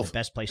always been the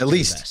best place to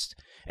invest.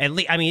 At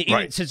least,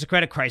 even since the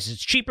credit crisis,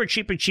 it's cheaper.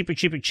 Should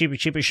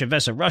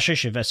invest in Russia,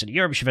 should invest in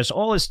Europe, should invest in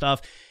all this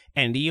stuff.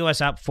 And the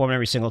U.S. outperformed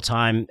every single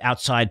time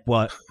outside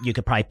what you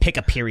could probably pick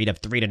a period of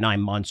 3 to 9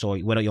 months or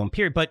whatever your own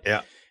period. But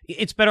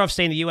it's better off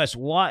staying in the U.S.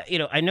 Why?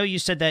 I know you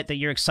said that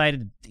you're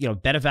excited,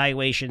 better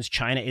valuations.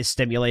 China is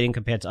stimulating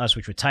compared to us,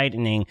 which we're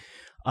tightening.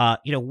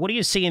 What are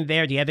you seeing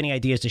there? Do you have any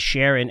ideas to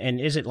share? And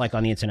is it like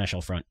on the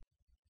international front?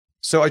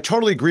 So I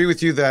totally agree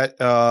with you that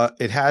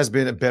it has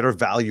been a better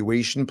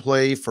valuation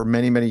play for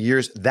many, many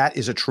years. That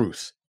is a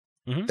truth.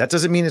 Mm-hmm. That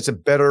doesn't mean it's a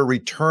better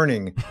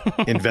returning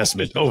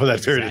investment over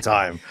that period of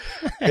time.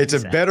 It's a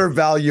better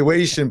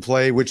valuation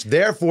play, which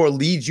therefore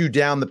leads you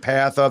down the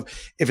path of,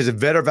 if it's a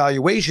better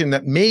valuation,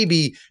 that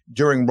maybe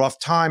during rough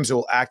times it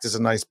will act as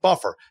a nice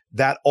buffer.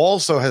 That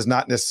also has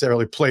not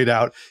necessarily played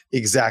out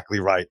exactly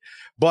right.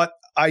 But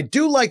I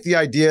do like the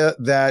idea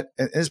that,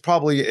 and it's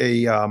probably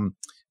a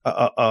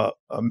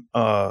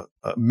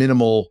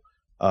minimal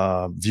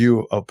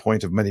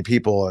point of many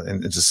people,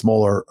 and it's a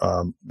smaller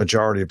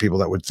majority of people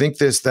that would think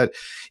this, that,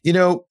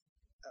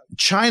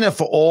 China,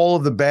 for all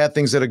of the bad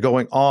things that are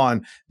going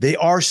on, they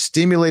are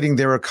stimulating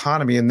their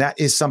economy, and that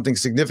is something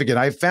significant.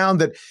 I found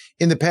that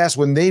in the past,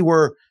 when they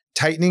were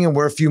tightening and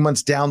we're a few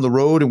months down the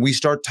road and we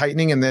start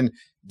tightening and then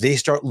they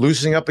start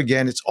loosening up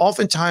again, it's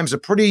oftentimes a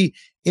pretty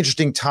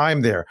interesting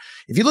time there.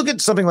 If you look at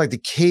something like the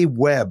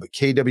KWEB,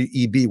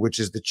 KWEB, which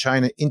is the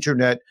China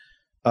Internet,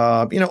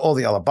 all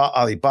the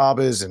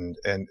Alibabas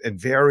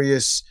and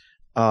various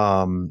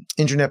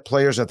internet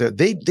players out there,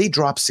 they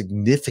dropped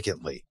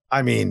significantly.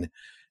 I mean,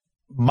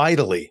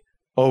 mightily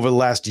over the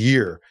last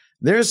year.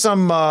 There's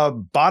some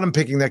bottom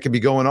picking that could be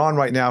going on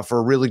right now for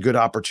a really good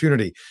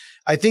opportunity.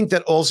 I think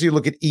that also you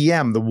look at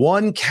EM. The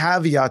one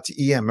caveat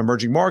to EM,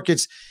 emerging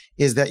markets,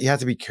 is that you have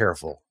to be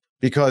careful,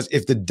 because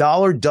if the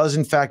dollar does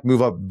in fact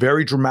move up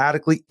very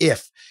dramatically,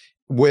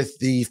 with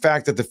the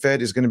fact that the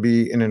Fed is going to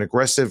be in an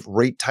aggressive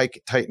rate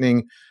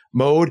tightening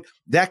mode,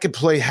 that could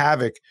play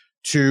havoc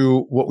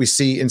to what we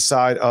see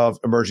inside of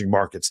emerging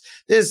markets.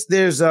 There's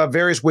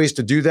various ways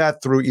to do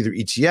that, through either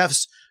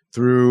ETFs,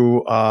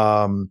 through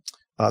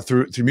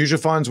mutual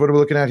funds. What are we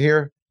looking at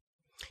here?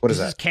 What is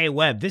that? This is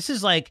KWEB.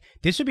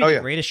 This would be the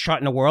greatest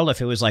chart in the world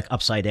if it was like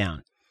upside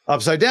down.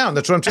 Upside down.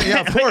 That's what I'm saying.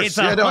 Yeah, of course. It's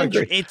all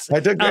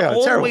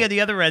the way at the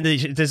other end.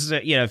 This is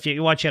if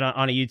you watch it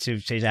on a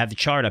YouTube page, I have the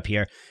chart up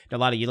here. A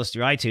lot of you listen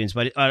through iTunes,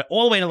 but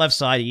all the way on the left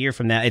side, a year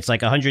from that, it's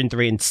like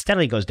 103 and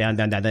steadily goes down,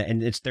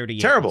 and it's 30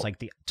 years. Terrible. It's like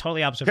the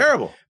totally opposite.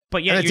 Terrible.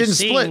 But yeah,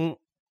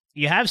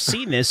 you have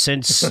seen this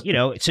since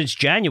since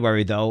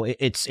January, though.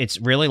 It's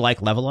really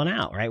like leveling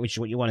out, right? Which is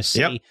what you want to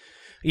see,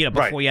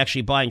 before you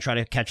actually buy and try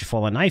to catch a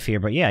falling knife here.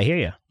 But yeah, I hear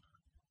you.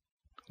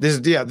 This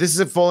is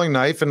a falling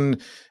knife,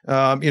 and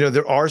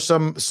there are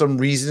some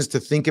reasons to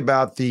think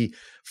about the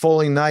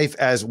falling knife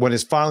as, when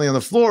it's finally on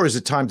the floor, is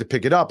it time to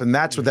pick it up? And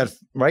that's what that's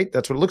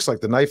what it looks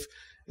like. The knife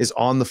is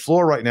on the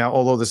floor right now,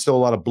 although there's still a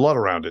lot of blood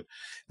around it.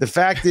 The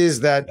fact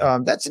is that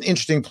that's an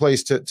interesting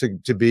place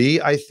to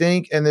be, I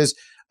think. And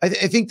I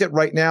think that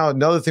right now,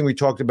 another thing we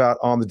talked about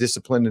on the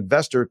Disciplined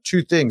Investor,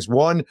 two things.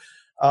 One,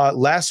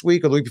 last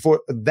week or the week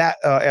before that,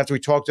 after we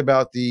talked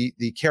about the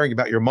caring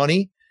about your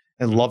money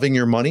and loving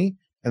your money,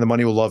 and the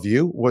money will love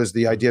you, was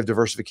the idea of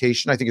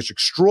diversification. I think it's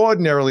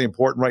extraordinarily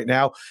important right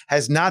now,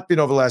 has not been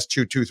over the last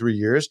 3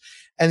 years.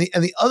 And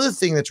the other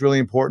thing that's really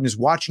important is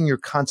watching your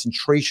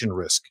concentration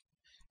risk.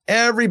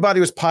 Everybody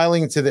was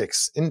piling into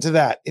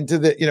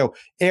the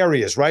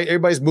areas, right?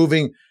 Everybody's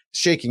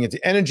shaking into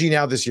energy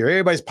now this year.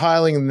 Everybody's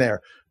piling in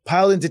there,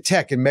 piled into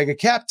tech and mega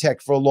cap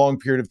tech for a long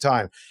period of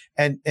time.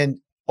 And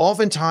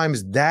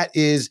oftentimes that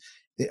is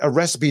a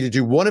recipe to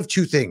do one of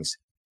two things.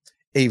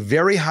 A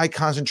very high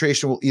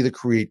concentration will either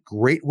create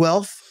great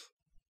wealth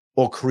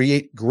or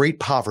create great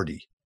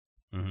poverty.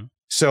 Mm-hmm.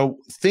 So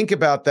think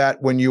about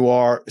that when you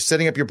are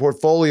setting up your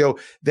portfolio,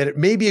 that it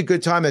may be a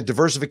good time that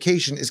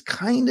diversification is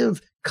kind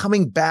of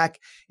coming back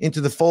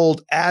into the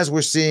fold as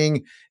we're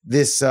seeing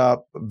this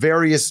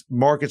various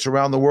markets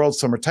around the world.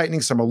 Some are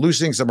tightening, some are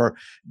loosening, some are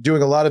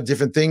doing a lot of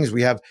different things.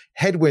 We have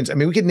headwinds. I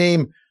mean,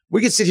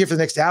 we could sit here for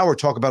the next hour,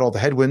 talk about all the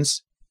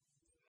headwinds.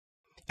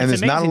 And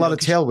there's not a lot of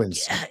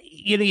tailwinds.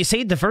 You know, you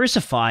say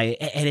diversify,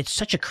 and it's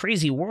such a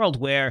crazy world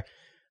where,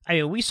 I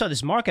mean, we saw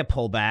this market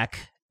pull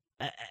back.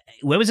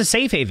 Where was a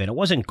safe haven? It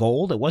wasn't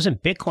gold. It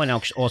wasn't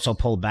Bitcoin also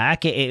pulled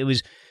back. It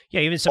was,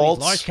 even some of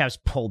these large caps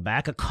pulled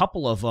back, a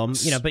couple of them,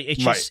 but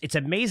it's just, it's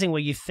amazing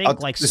when you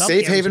think like the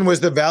safe haven was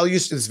the value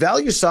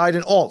side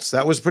and alts.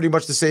 That was pretty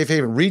much the safe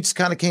haven. REITs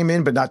kind of came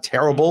in, but not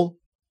terrible.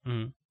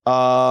 Mm-hmm.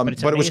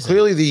 But it was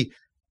clearly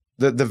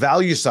the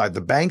value side.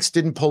 The banks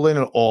didn't pull in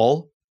at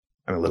all.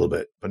 I mean, a little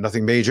bit, but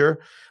nothing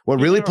major.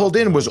 What really pulled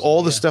in was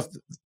all the stuff.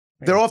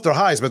 They're off their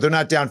highs, but they're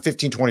not down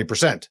 15,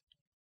 20%.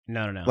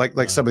 No.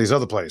 Like some of these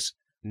other plays.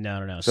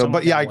 No. So,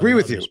 but yeah, I agree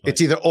with you. It's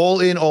either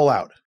all in, all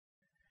out.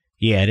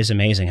 Yeah, it is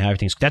amazing how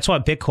everything's. That's why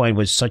Bitcoin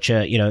was such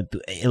a,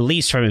 at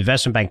least from an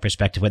investment bank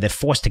perspective, where they're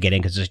forced to get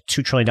in because there's a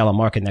 $2 trillion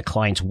market and their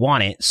clients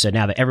want it. So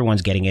now that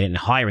everyone's getting it and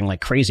hiring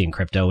like crazy in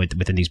crypto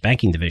within these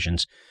banking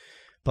divisions.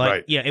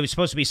 But it was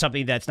supposed to be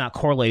something that's not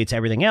correlated to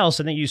everything else,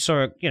 and then you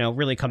sort of,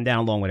 really come down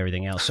along with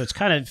everything else. So it's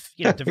kind of,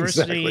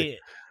 diversity. Exactly.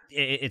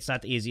 It's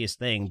not the easiest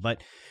thing,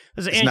 but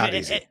listen, Andrew, not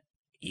easy.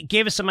 You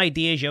gave us some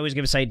ideas. You always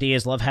give us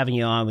ideas. Love having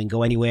you on. We can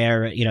go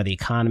anywhere, the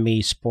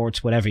economy,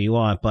 sports, whatever you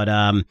want. But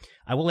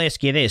I will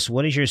ask you this: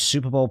 what is your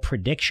Super Bowl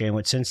prediction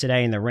with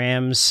Cincinnati and the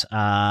Rams?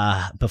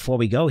 Before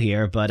we go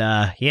here, but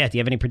do you have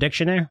any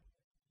prediction there?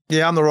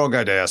 Yeah, I'm the wrong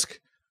guy to ask.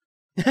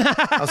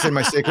 I'll say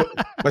my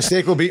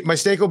steak will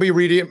be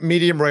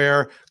medium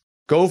rare.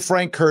 Go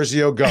Frank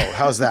Curzio, go.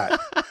 How's that?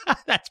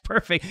 That's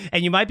perfect.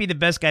 And you might be the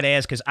best guy to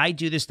ask because I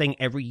do this thing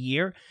every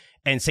year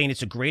and saying it's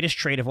the greatest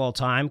trade of all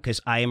time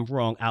because I am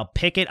wrong. I'll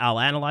pick it,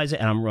 I'll analyze it,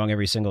 and I'm wrong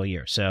every single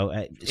year. So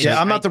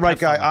I'm not the right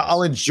guy.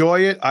 I'll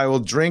enjoy it. I will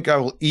drink. I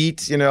will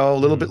eat. A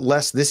little bit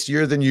less this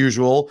year than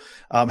usual.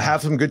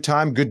 Have some good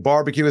time, good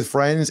barbecue with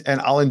friends,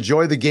 and I'll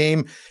enjoy the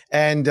game.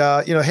 And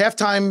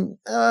halftime,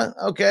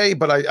 okay,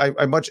 but I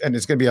and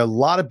it's going to be a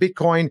lot of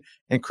Bitcoin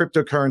and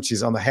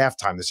cryptocurrencies on the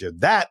halftime this year.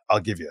 That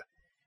I'll give you.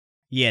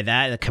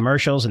 Yeah, the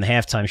commercials and the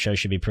halftime show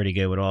should be pretty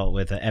good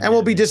and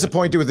we'll be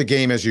disappointed with the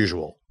game as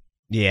usual.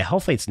 Yeah,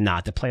 hopefully it's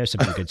not. The players have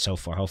been good so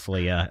far.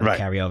 Hopefully it'll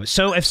carry over.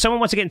 So if someone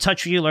wants to get in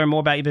touch with you, learn more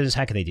about your business,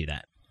 how can they do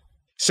that?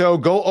 So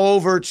go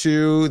over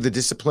to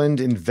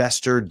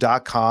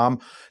thedisciplinedinvestor.com.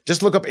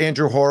 Just look up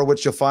Andrew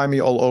Horowitz. You'll find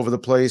me all over the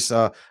place.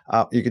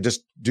 You could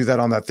just do that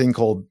on that thing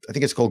called, I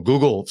think it's called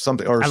Google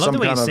something or some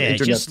kind of internet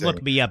thing. Just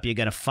look me up. You're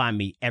going to find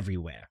me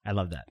everywhere. I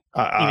love that.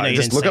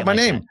 Just look up my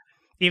name.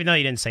 Even though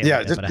you didn't say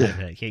that, but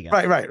here you go.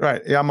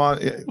 Right. Yeah, I'm on.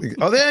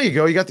 Oh, there you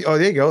go.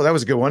 There you go. That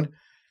was a good one.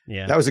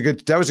 Yeah, that was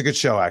a good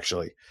show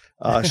actually.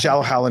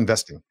 Shallow Hal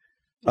Investing.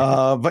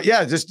 But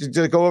yeah, just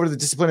to go over to the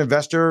Disciplined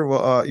Investor.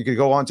 You could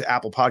go on to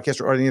Apple Podcasts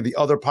or any of the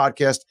other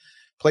podcast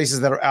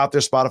places that are out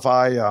there,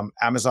 Spotify,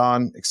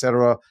 Amazon,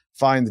 etc.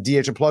 Find the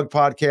DH Unplugged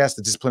podcast,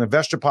 the Disciplined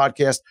Investor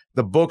podcast,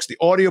 the books, the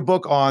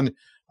audiobook on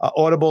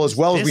Audible, as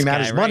well as We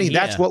Manage Money. Here.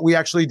 That's what we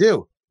actually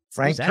do.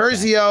 Frank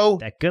Curzio.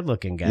 That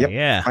good-looking guy, yep.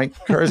 Yeah. Frank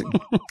Curzio.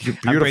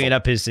 I'm bringing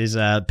up his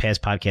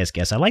past podcast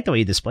guests. I like the way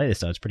you display this,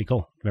 though. It's pretty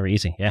cool. Very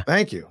easy, yeah.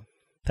 Thank you.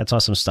 That's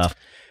awesome stuff.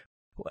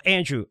 Well,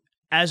 Andrew,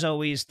 as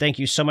always, thank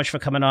you so much for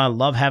coming on.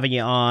 Love having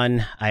you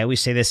on. I always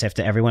say this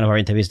after every one of our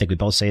interviews. I think we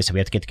both say this, so we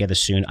have to get together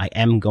soon. I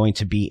am going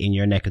to be in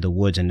your neck of the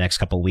woods in the next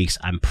couple of weeks.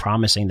 I'm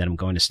promising that I'm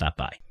going to stop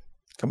by.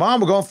 Come on,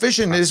 we're going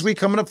fishing this week.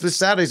 Coming up this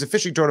Saturday is a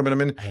fishing tournament.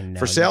 I'm in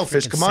for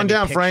sailfish. Come on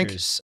down, Frank.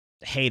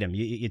 Hate him.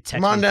 You text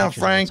Come on down,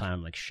 Frank. All the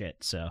time like shit.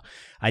 So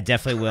I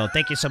definitely will.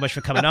 Thank you so much for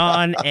coming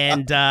on.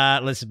 And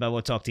listen, but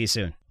we'll talk to you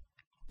soon.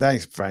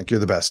 Thanks, Frank. You're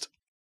the best.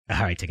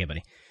 All right, take care,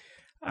 buddy.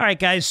 All right,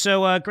 guys.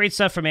 So great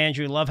stuff from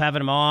Andrew. Love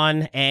having him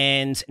on.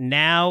 And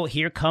now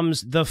here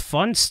comes the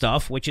fun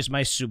stuff, which is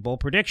my Super Bowl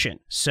prediction.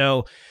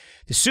 So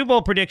the Super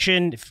Bowl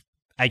prediction,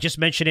 I just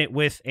mentioned it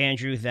with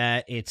Andrew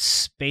that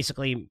it's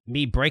basically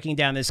me breaking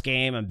down this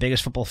game. I'm the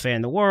biggest football fan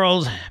in the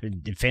world. I've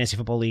been in fantasy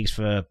football leagues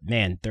for,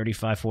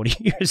 35, 40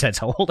 years. That's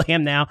how old I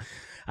am now.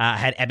 I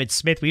had Emmitt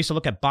Smith. We used to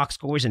look at box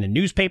scores in the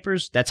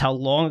newspapers. That's how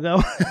long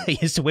ago. I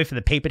used to wait for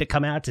the paper to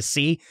come out to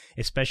see,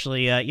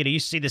 especially, you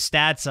used to see the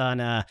stats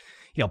on,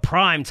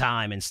 prime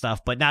time and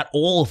stuff, but not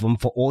all of them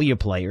for all your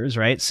players,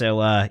 right?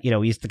 So,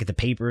 we used to look at the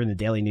paper and the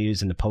Daily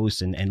News and the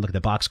Post and look at the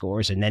box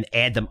scores and then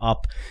add them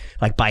up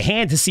like by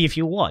hand to see if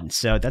you won.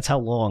 So that's how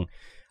long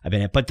I've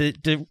been at. But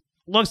the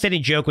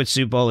long-standing joke with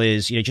Super Bowl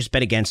is, just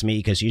bet against me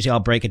because usually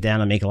I'll break it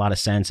down and make a lot of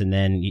sense. And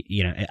then,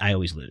 I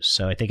always lose.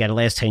 So I think out of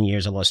the last 10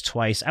 years, I lost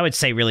twice. I would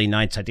say really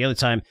 9 times. The other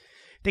time,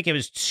 I think it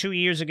was 2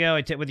 years ago.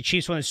 When the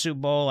Chiefs won the Super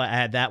Bowl, I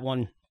had that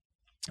one.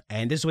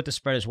 And this is with the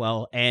spread as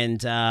well.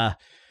 And,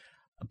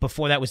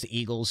 before that was the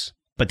Eagles.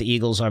 But the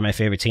Eagles are my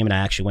favorite team, and I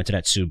actually went to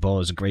that Super Bowl. It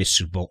was the greatest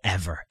Super Bowl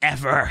ever.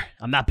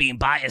 I'm not being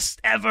biased,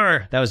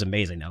 ever. That was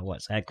amazing. No, it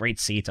was. I had great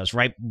seats. I was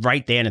right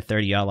there in the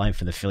 30-yard line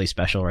for the Philly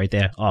special right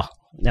there. Oh,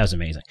 that was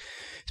amazing.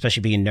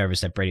 Especially being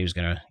nervous that Brady was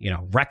going to,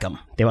 wreck them.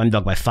 They were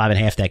underdog by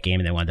 5.5 that game,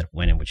 and they wound up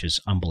winning, which is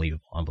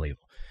unbelievable.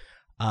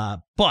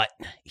 But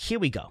here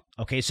we go.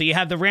 Okay, so you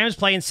have the Rams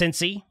playing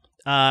Cincy.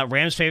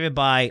 Rams favored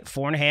by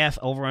 4.5.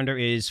 Over-under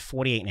is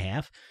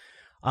 48.5.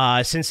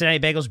 Cincinnati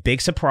Bengals, big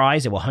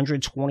surprise. They were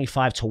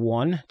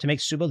 125-1 to make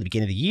the Super Bowl at the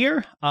beginning of the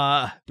year.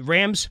 The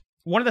Rams,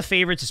 one of the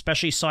favorites,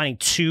 especially signing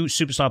 2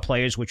 superstar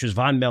players, which was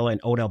Von Miller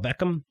and Odell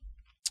Beckham.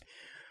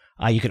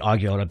 You could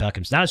argue Odell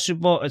Beckham's not a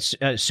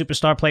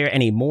superstar player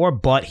anymore,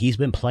 but he's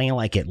been playing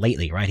like it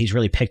lately, right? He's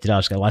really picked it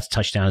up. He's got lots of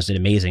touchdowns, did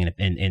amazing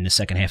in the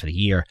second half of the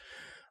year.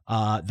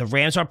 The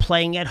Rams are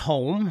playing at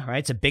home, right?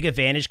 It's a big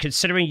advantage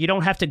considering you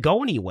don't have to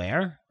go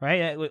anywhere,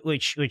 right?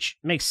 Which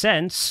makes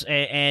sense.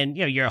 And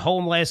you're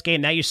home last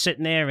game. Now you're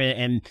sitting there,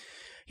 and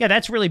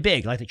that's really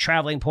big. Like the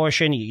traveling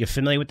portion, you're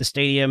familiar with the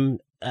stadium.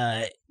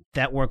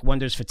 That worked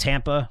wonders for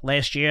Tampa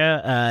last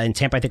year. And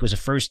Tampa, I think, was the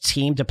first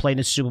team to play in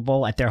the Super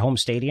Bowl at their home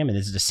stadium, and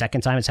this is the second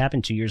time it's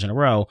happened 2 years in a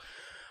row.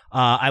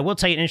 I will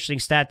tell you an interesting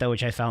stat, though,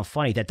 which I found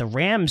funny, that the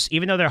Rams,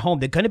 even though they're home,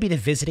 they're going to be the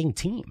visiting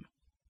team.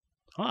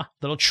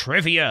 Little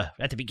trivia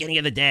at the beginning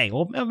of the day,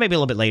 or maybe a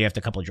little bit later after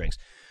a couple of drinks.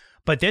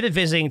 But they're the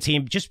visiting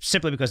team just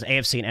simply because the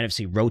AFC and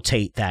NFC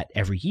rotate that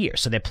every year.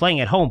 So they're playing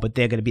at home, but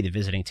they're going to be the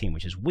visiting team,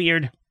 which is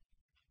weird.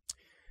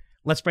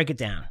 Let's break it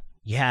down.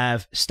 You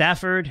have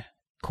Stafford,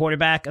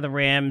 quarterback of the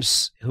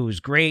Rams, who's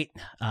great.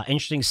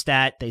 Interesting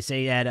stat. They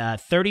say that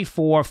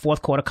 34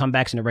 fourth-quarter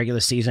comebacks in the regular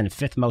season,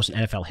 5th most in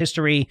NFL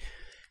history.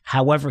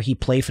 However, he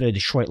played for the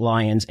Detroit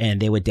Lions, and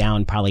they were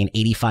down probably in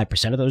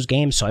 85% of those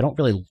games, so I don't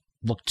really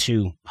look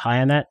too high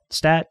on that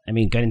stat. I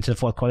mean, getting into the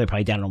fourth quarter, they're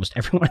probably down in almost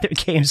every one of their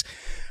games.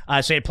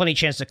 So he had plenty of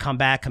chance to come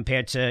back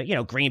compared to,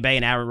 Green Bay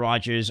and Aaron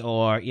Rodgers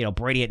or,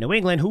 Brady at New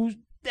England, who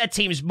that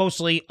team's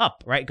mostly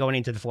up, right, going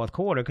into the fourth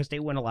quarter because they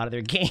win a lot of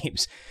their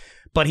games.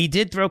 But he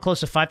did throw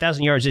close to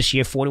 5,000 yards this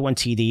year, 41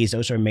 TDs.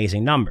 Those are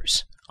amazing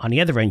numbers. On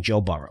the other end,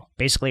 Joe Burrow,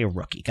 basically a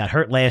rookie. Got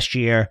hurt last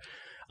year.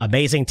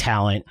 Amazing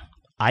talent.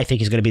 I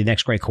think he's going to be the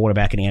next great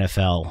quarterback in the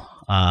NFL.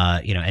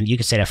 And you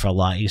can say that for a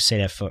lot. You can say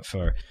that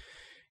for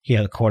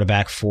the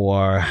quarterback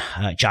for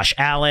Josh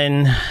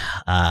Allen.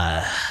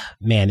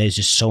 Man, there's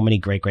just so many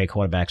great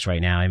quarterbacks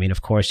right now. I mean,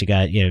 of course, you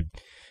got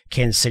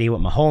Kansas City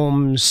with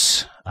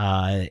Mahomes.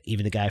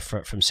 Even the guy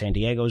from San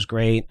Diego is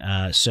great.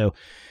 So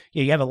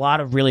you have a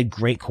lot of really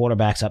great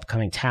quarterbacks,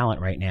 upcoming talent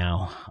right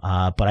now.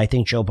 But I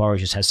think Joe Burrow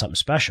just has something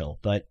special.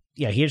 But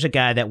here's a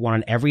guy that won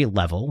on every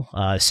level.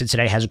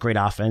 Cincinnati has a great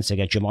offense. They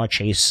got Jamar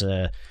Chase,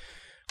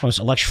 most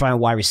electrifying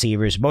wide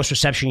receivers, most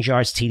reception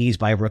yards, TDs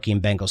by a rookie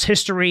in Bengals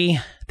history.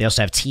 They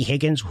also have T.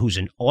 Higgins, who's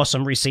an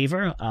awesome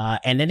receiver.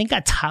 And then they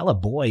got Tyler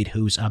Boyd,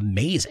 who's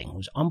amazing,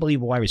 who's an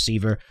unbelievable wide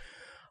receiver.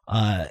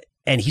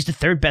 And he's the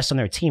 3rd best on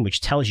their team,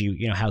 which tells you,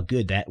 how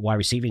good that wide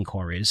receiving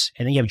core is.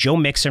 And then you have Joe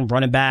Mixon,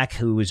 running back,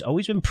 who has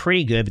always been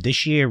pretty good, but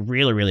this year,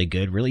 really, really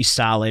good, really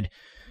solid.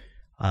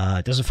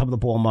 Doesn't fumble the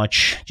ball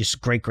much. Just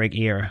great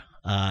year.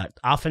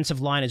 Offensive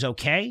line is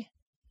okay.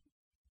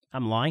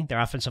 I'm lying. Their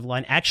offensive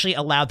line actually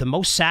allowed the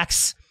most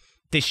sacks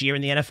this year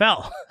in the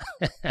NFL.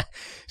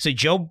 So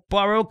Joe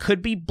Burrow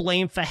could be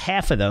blamed for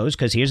half of those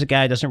because here's a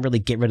guy who doesn't really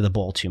get rid of the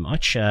ball too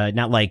much.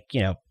 Not like,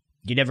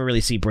 you never really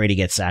see Brady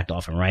get sacked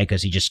often, right?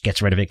 Because he just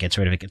gets rid of it.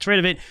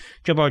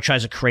 Joe Burrow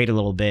tries to create a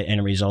little bit,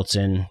 and it results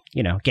in,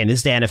 again,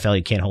 this is the NFL.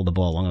 You can't hold the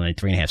ball longer than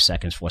 3.5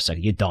 seconds, 4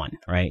 seconds. You're done,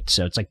 right?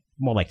 So it's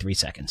more like 3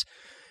 seconds.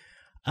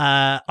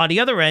 On the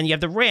other end, you have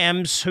the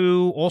Rams,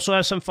 who also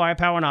have some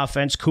firepower on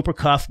offense. Cooper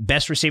Kupp,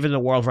 best receiver in the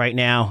world right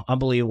now.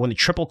 Unbelievable. Won the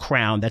Triple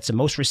Crown. That's the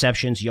most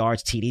receptions,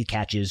 yards, TD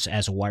catches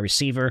as a wide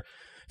receiver.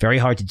 Very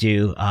hard to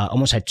do.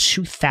 Almost had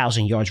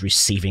 2,000 yards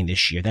receiving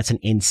this year. That's an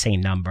insane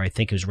number. I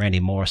think it was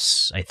Randy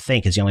Moss,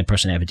 is the only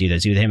person to ever do that.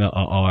 It's either him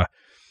or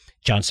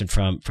Johnson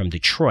from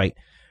Detroit.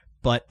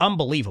 But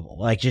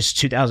unbelievable. Just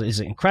 2,000 is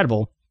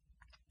incredible.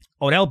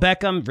 Odell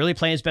Beckham really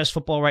playing his best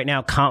football right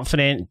now,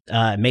 confident,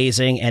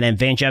 amazing. And then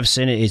Van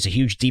Jefferson is a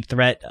huge deep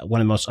threat,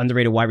 one of the most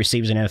underrated wide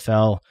receivers in the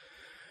NFL.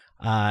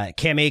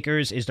 Cam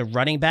Akers is the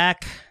running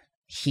back.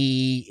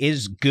 He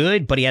is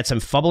good, but he had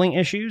some fumbling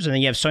issues. And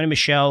then you have Sonny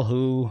Michel,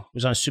 who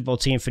was on a Super Bowl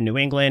team for New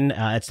England.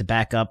 That's the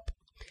backup.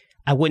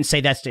 I wouldn't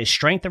say that's their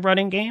strength of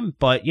running game,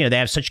 but they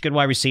have such good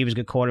wide receivers,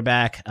 good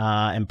quarterback,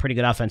 and pretty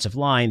good offensive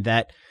line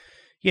that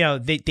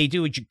they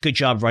do a good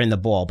job running the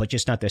ball, but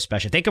just not their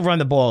special. If they can run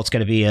the ball, it's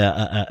going to be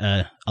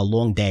a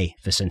long day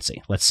for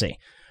Cincy. Let's see.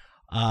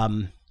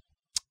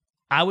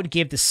 I would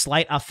give the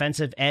slight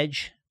offensive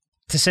edge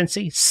to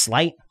Cincy.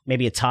 Slight,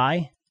 maybe a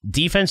tie.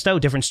 Defense, though,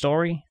 different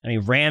story. I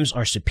mean, Rams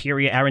are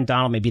superior. Aaron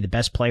Donald may be the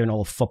best player in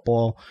all of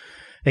football.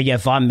 Then you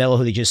have Von Miller,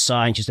 who they just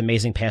signed, just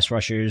amazing pass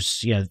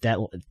rushers.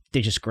 They're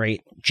just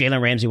great. Jalen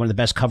Ramsey, one of the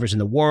best covers in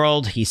the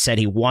world. He said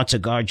he wants to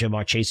guard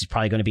Jamar Chase. He's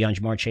probably going to be on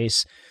Jamar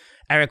Chase.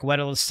 Eric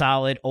Weddle is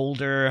solid,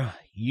 older.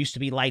 used to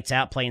be lights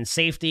out playing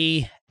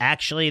safety.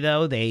 Actually,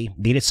 though, they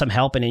needed some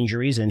help and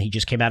injuries, and he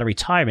just came out of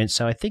retirement.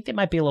 So I think they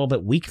might be a little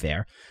bit weak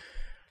there.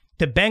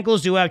 The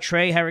Bengals do have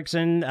Trey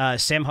Hendrickson,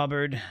 Sam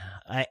Hubbard,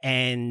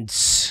 and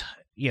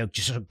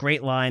just a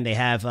great line. They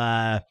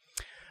have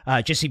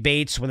Jesse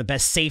Bates, one of the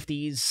best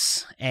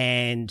safeties,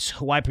 and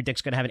who I predict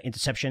is going to have an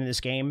interception in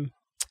this game.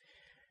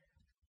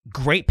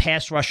 Great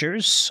pass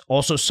rushers,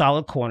 also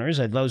solid corners.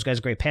 Those guys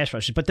are great pass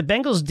rushers. But the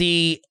Bengals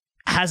D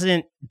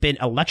hasn't been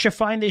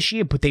electrifying this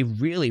year, but they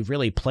really,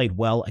 really played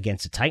well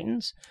against the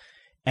Titans.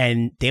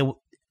 And they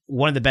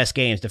one of the best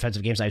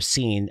defensive games I've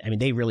seen. I mean,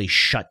 they really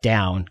shut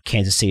down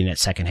Kansas City in that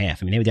second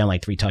half. I mean, they were down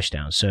like 3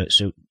 touchdowns.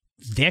 So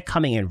they're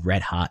coming in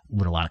red hot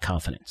with a lot of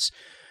confidence.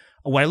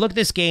 When I look at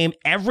this game,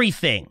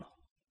 everything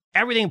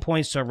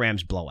points to a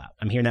Rams blowout.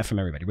 I'm hearing that from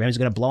everybody. Rams are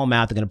going to blow them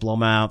out. They're going to blow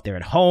them out. They're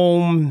at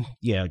home.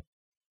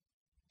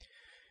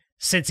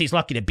 Since he's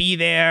lucky to be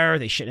there,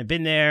 they shouldn't have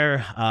been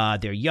there.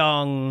 They're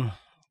young.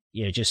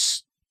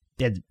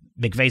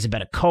 McVay's a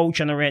better coach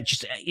on the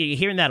Rams. You're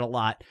hearing that a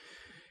lot.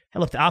 And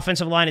look, the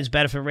offensive line is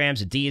better for Rams.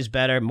 The D is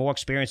better. More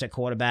experience at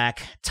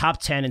quarterback.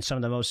 Top 10 in some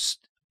of the most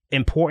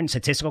important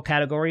statistical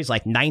categories,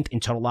 like 9th in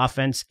total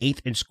offense,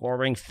 8th in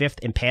scoring, 5th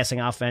in passing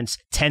offense,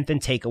 10th in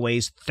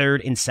takeaways, 3rd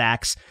in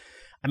sacks.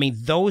 I mean,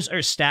 those are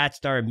stats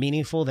that are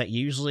meaningful that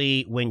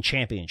usually win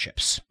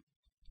championships.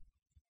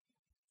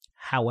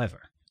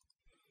 However,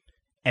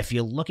 if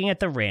you're looking at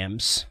the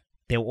Rams,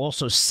 they were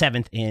also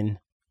 7th in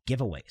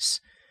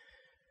giveaways.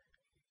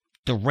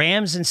 The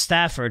Rams and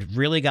Stafford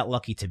really got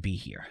lucky to be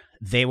here.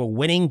 They were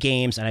winning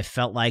games, and I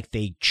felt like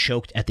they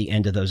choked at the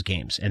end of those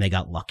games, and they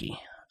got lucky.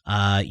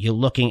 You're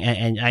looking,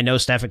 and I know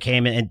Stafford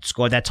came in and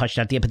scored that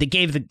touchdown at the end, but they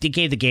gave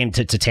the game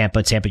to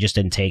Tampa. Tampa just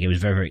didn't take it. It was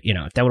very,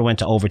 if that would have went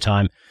to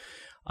overtime,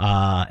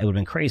 it would have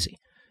been crazy.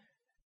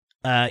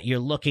 You're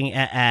looking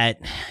at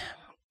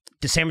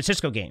the San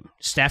Francisco game.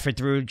 Stafford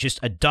threw just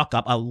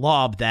a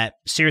lob that,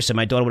 seriously,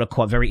 my daughter would have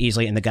caught very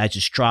easily, and the guy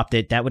just dropped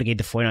it. That would have gave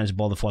the 49ers the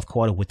ball in the fourth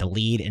quarter with the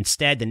lead.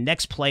 Instead, the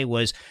next play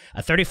was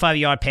a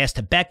 35-yard pass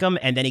to Beckham,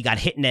 and then he got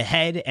hit in the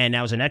head, and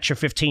that was an extra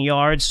 15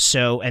 yards,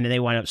 and then they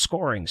wound up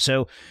scoring.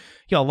 So,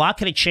 a lot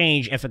could have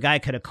changed if a guy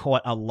could have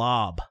caught a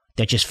lob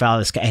that just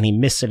fouled this guy, and he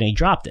missed it, and he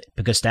dropped it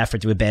because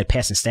Stafford threw a bad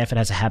pass, and Stafford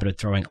has a habit of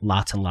throwing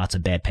lots and lots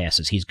of bad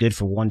passes. He's good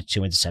for 1 to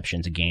 2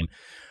 interceptions a game.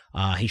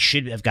 He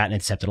should have gotten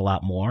intercepted a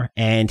lot more,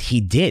 and he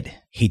did.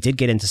 He did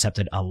get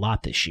intercepted a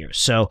lot this year.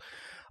 So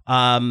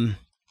when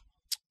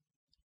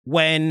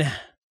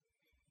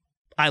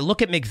I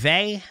look at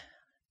McVay,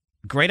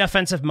 great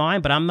offensive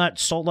mind, but I'm not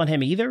sold on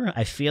him either.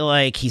 I feel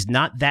like he's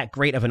not that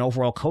great of an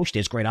overall coach.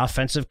 There's great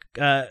offensive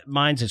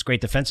minds, there's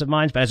great defensive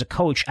minds, but as a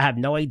coach, I have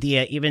no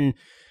idea, even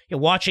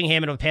watching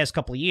him over the past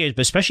couple of years,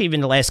 but especially even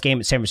the last game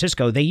at San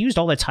Francisco, they used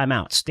all their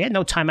timeouts. They had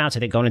no timeouts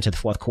that they going into the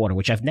fourth quarter,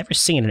 which I've never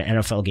seen in an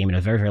NFL game in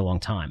a very, very long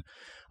time.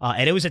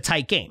 And it was a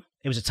tight game.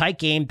 It was a tight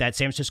game that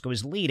San Francisco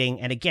was leading.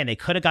 And again, they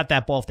could have got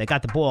that ball. If they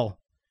got the ball,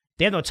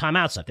 they had no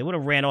timeouts left. They would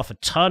have ran off a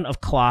ton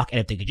of clock.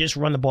 And if they could just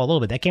run the ball a little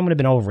bit, that game would have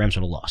been over. Rams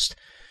would have lost.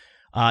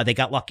 They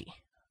got lucky.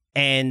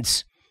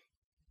 And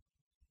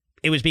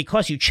it was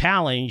because you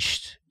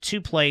challenged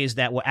 2 plays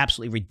that were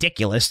absolutely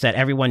ridiculous that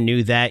everyone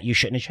knew that you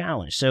shouldn't have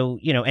challenged. So,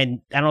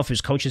 and I don't know if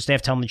his coaching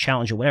staff tell him to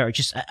challenge or whatever. It's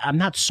just, I'm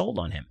not sold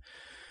on him.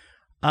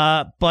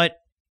 But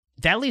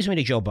that leads me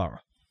to Joe Burrow.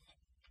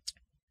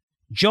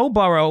 Joe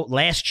Burrow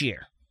last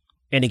year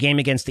in the game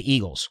against the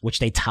Eagles, which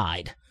they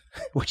tied,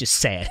 which is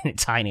sad,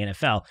 tying the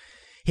NFL,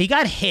 he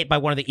got hit by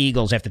one of the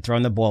Eagles after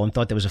throwing the ball and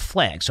thought there was a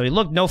flag. So he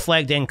looked, no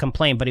flag, didn't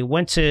complain, but he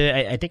went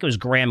to, I think it was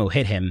Graham who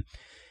hit him.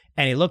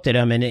 And he looked at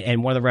him,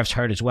 and one of the refs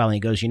heard as well. And he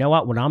goes, you know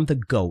what? When I'm the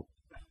GOAT,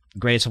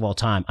 greatest of all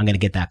time, I'm going to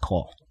get that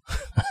call.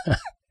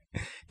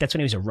 That's when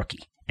he was a rookie.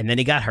 And then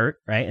he got hurt,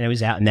 right? And he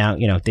was out. And now,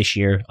 this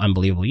year,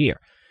 unbelievable year.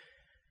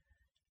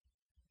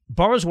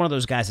 Burrow's one of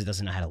those guys that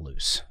doesn't know how to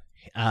lose.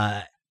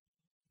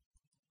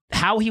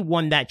 How he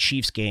won that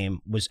Chiefs game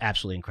was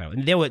absolutely incredible.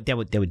 And they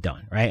were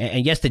done, right?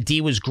 And yes, the D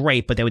was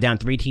great, but they were down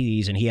 3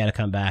 TDs, and he had to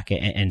come back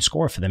and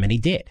score for them, and he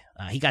did.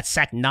 He got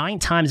sacked 9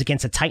 times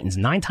against the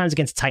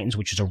Titans,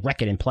 which is a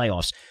record in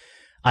playoffs.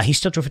 He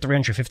still threw for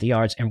 350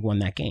 yards and won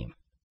that game.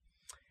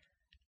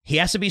 He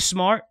has to be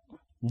smart,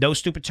 no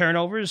stupid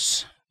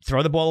turnovers,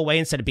 throw the ball away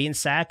instead of being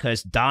sacked,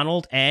 because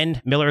Donald and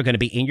Miller are going to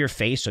be in your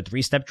face, so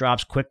 3-step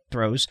drops, quick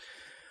throws.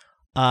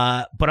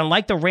 But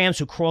unlike the Rams,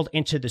 who crawled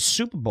into the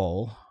Super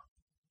Bowl,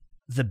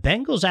 the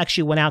Bengals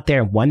actually went out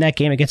there and won that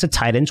game against the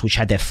Titans, which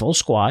had their full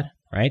squad,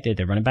 right?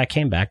 Their running back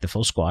came back, the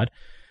full squad.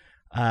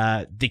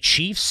 The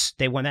Chiefs,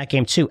 they won that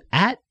game too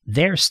at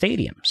their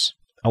stadiums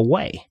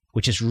away,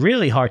 which is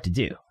really hard to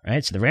do,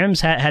 right? So the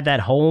Rams had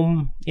that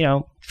home,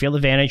 field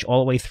advantage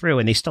all the way through,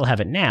 and they still have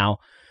it now.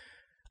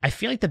 I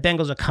feel like the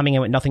Bengals are coming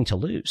in with nothing to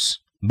lose.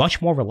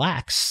 Much more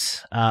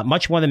relaxed,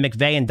 much more than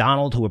McVay and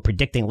Donald, who were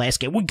predicting last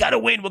game, we got to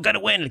win.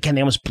 And again,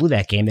 they almost blew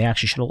that game. They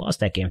actually should have lost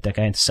that game if that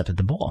guy intercepted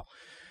the ball.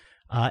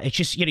 It's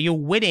just, you're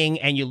winning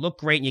and you look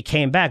great and you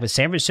came back. But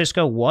San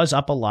Francisco was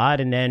up a lot.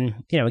 And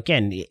then,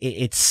 again,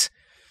 it's,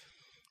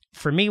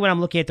 for me, when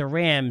I'm looking at the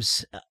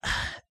Rams,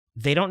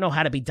 they don't know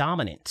how to be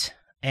dominant.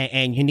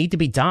 and you need to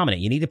be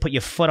dominant. You need to put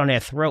your foot on their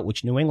throat,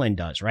 which New England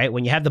does, right?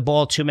 When you have the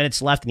ball 2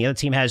 minutes left and the other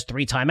team has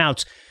 3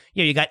 timeouts,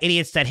 you got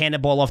idiots that hand the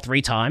ball off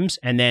 3 times,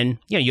 and then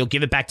you'll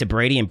give it back to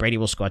Brady, and Brady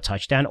will score a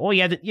touchdown. Or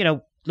you have,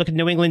 look at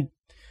New England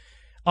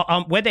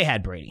where they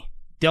had Brady.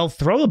 They'll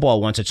throw the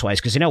ball once or twice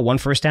because 1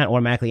 first down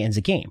automatically ends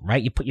the game,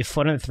 right? You put your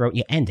foot on the throat,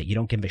 you end it. You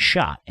don't give him a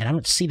shot, and I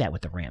don't see that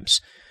with the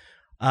Rams.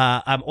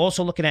 I'm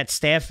also looking at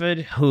Stafford,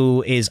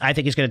 who I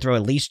think he's going to throw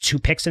at least 2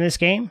 picks in this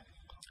game.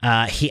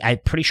 I'm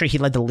pretty sure he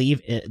led the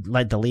league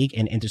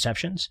in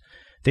interceptions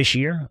this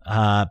year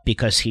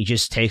because he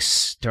just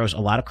throws a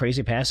lot of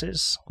crazy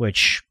passes,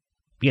 which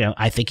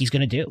I think he's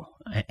going to do.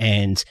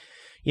 And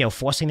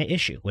forcing the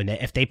issue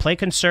if they play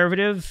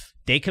conservative,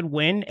 they could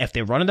win. If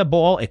they're running the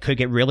ball, it could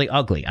get really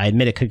ugly. I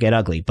admit it could get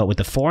ugly, but with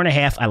the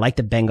 4.5, I like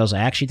the Bengals. I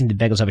actually think the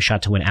Bengals have a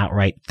shot to win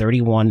outright,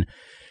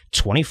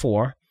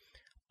 31-24.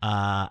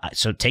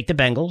 So take the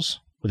Bengals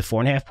with the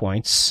 4.5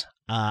 points.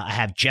 I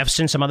have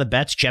Jefferson, some other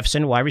bets.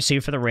 Jefferson, wide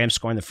receiver for the Rams,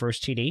 scoring the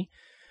first TD.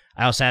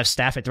 I also have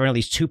Stafford throwing at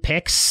least 2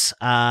 picks.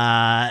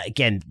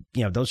 Again,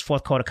 those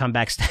fourth quarter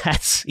comeback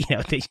stats,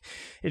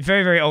 it's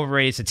very, very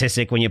overrated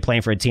statistic when you're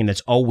playing for a team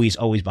that's always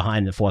behind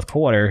in the fourth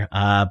quarter.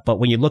 But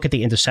when you look at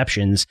the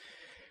interceptions,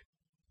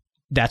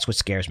 that's what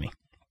scares me.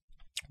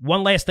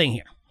 One last thing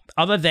here,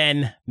 other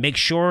than make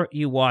sure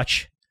you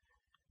watch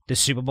the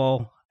Super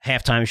Bowl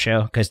halftime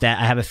show, because I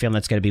have a feeling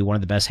that's going to be one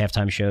of the best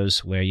halftime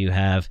shows where you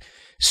have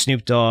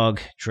Snoop Dogg,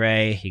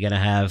 Dre, you're going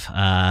to have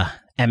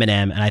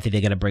Eminem, and I think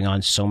they're going to bring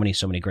on so many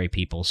great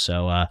people.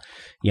 So,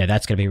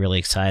 that's going to be really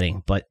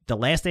exciting. But the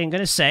last thing I'm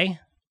going to say,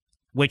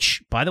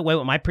 which, by the way,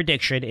 with my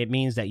prediction, it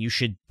means that you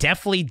should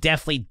definitely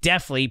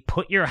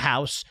put your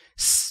house,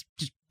 just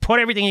put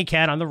everything you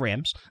can on the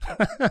Rams.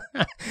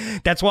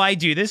 That's why I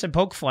do this and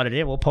poke fun at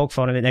it. We'll poke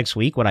fun at it next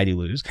week when I do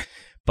lose.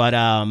 But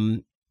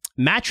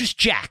Mattress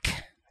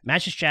Jack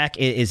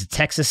is a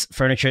Texas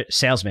furniture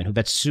salesman who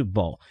bets Super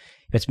Bowl.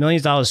 He bets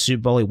millions of dollars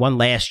Super Bowl. He won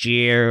last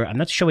year. I'm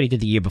not sure what he did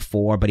the year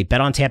before, but he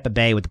bet on Tampa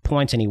Bay with the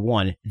points and he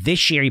won.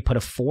 This year, he put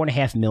a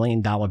 $4.5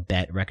 million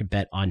record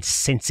bet on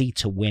Cincy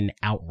to win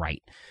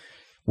outright,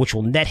 which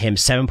will net him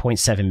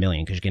 $7.7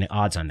 million because you're getting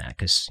odds on that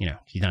because,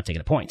 he's not taking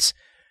the points.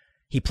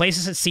 He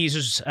places at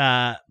Caesars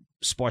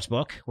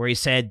Sportsbook where he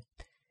said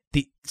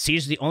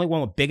Caesars is the only one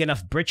with big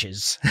enough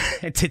britches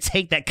to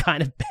take that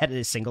kind of bet at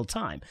a single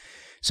time.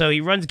 So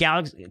he runs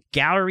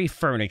Gallery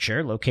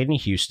Furniture, located in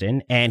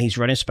Houston, and he's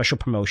running a special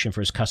promotion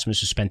for his customers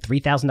who spend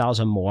 $3,000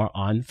 or more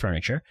on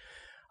furniture.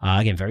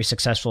 Again, very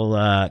successful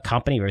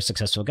company, very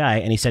successful guy.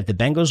 And he said the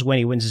Bengals, when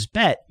he wins his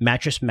bet,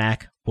 Mattress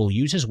Mac will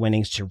use his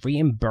winnings to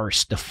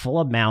reimburse the full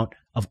amount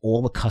of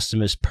all the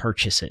customers'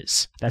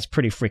 purchases. That's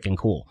pretty freaking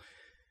cool.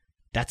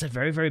 That's a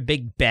very, very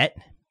big bet.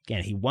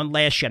 Again, he won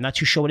last year. I'm not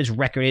too sure what his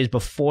record is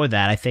before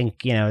that. I think,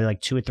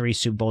 like 2 or 3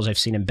 Super Bowls I've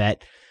seen him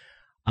bet.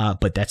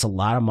 But that's a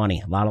lot of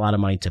money, a lot of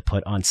money to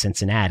put on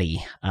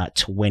Cincinnati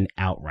to win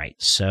outright.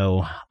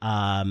 So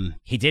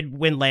he did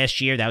win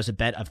last year. That was a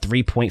bet of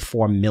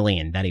 $3.4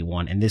 million that he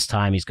won. And this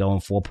time he's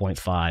going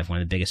 4.5, one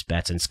of the biggest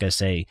bets. And it's going to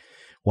say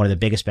one of the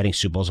biggest betting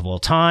Super Bowls of all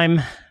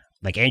time.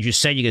 Like Andrew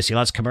said, you're going to see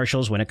lots of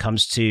commercials when it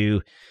comes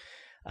to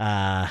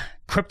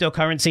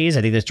cryptocurrencies.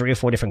 I think there's 3 or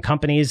 4 different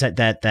companies that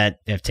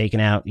have taken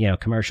out,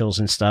 commercials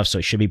and stuff. So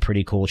it should be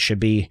pretty cool. It should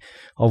be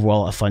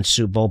overall a fun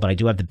Super Bowl. But I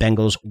do have the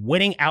Bengals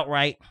winning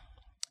outright.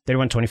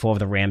 31-24 over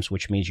the Rams,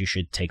 which means you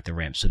should take the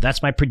Rams. So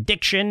that's my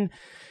prediction.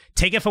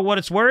 Take it for what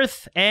it's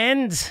worth,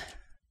 and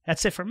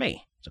that's it for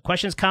me. So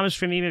questions, comments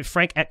from me,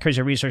 Frank at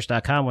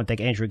CurzioResearch.com. I want to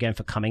thank Andrew again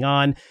for coming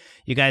on.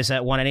 You guys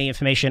want any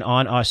information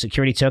on our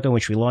security token,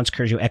 which we launched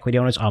Curzio Equity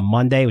Owners on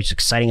Monday, which is an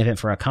exciting event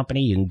for our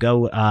company. You can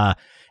go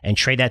and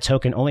trade that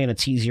token only on a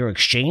T0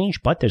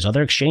 exchange, but there's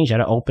other exchanges that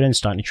are open and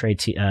starting to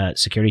trade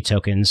security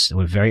tokens.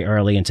 We're very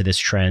early into this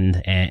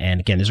trend, and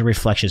again, there's a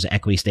reflection of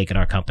equity stake in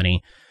our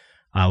company.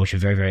 Which we're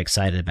very, very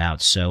excited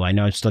about. So I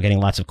know I'm still getting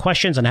lots of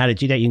questions on how to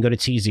do that. You can go to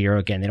T0.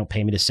 Again, they don't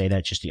pay me to say that.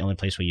 It's just the only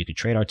place where you could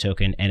trade our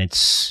token. And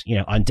it's,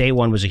 on day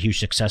one was a huge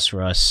success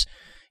for us.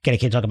 Again, I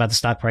can't talk about the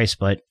stock price,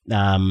 but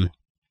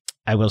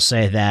I will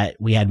say that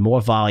we had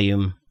more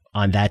volume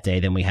on that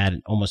day than we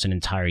had almost an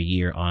entire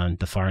year on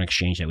the foreign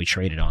exchange that we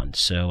traded on.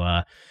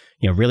 So,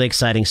 really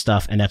exciting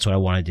stuff. And that's what I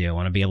want to do. I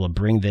want to be able to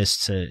bring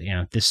this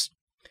to, this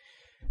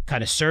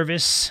kind of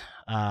service,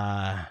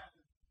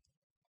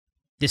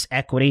 this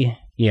equity.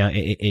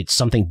 It's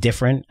something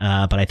different,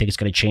 but I think it's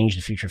going to change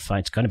the future.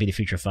 It's going to be the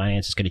future of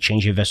finance. It's going to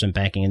change the investment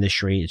banking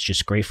industry. It's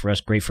just great for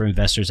us, great for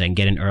investors that can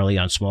get in early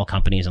on small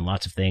companies and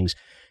lots of things.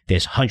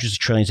 There's hundreds of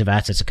trillions of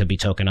assets that could be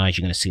tokenized.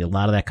 You're going to see a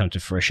lot of that come to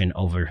fruition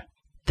over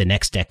the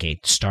next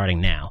decade, starting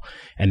now.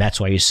 And that's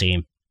why you're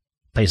seeing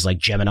places like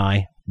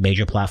Gemini,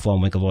 major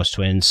platform, Winklevoss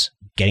twins,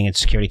 getting into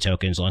security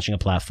tokens, launching a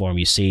platform.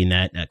 You're seeing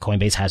that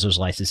Coinbase has those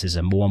licenses,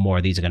 and more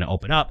of these are going to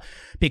open up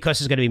because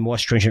there's going to be more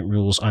stringent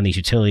rules on these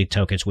utility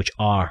tokens, which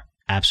are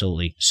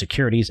absolutely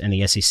securities, and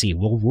the SEC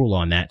will rule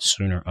on that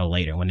sooner or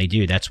later. When they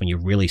do, that's when you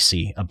really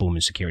see a boom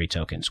in security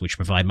tokens, which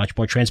provide much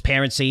more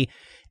transparency.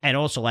 And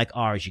also, like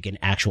ours, you get an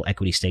actual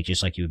equity stake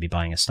just like you would be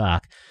buying a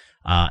stock.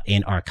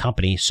 in our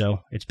company.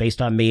 So it's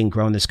based on me and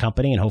growing this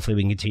company, and hopefully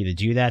we can continue to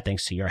do that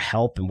thanks to your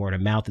help and word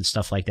of mouth and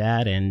stuff like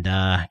that. And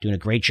doing a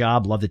great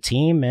job. Love the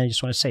team. And I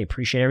just want to say,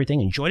 appreciate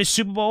everything. Enjoy the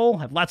Super Bowl.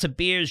 Have lots of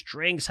beers,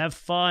 drinks, have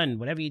fun.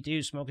 Whatever you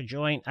do, smoke a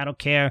joint. I don't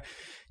care.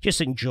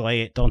 Just enjoy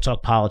it. Don't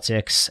talk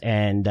politics.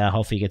 And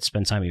hopefully you get to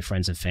spend time with your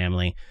friends and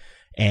family.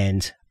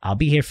 And I'll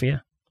be here for you,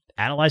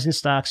 analyzing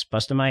stocks,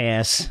 busting my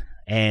ass.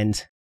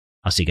 And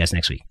I'll see you guys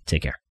next week.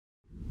 Take care.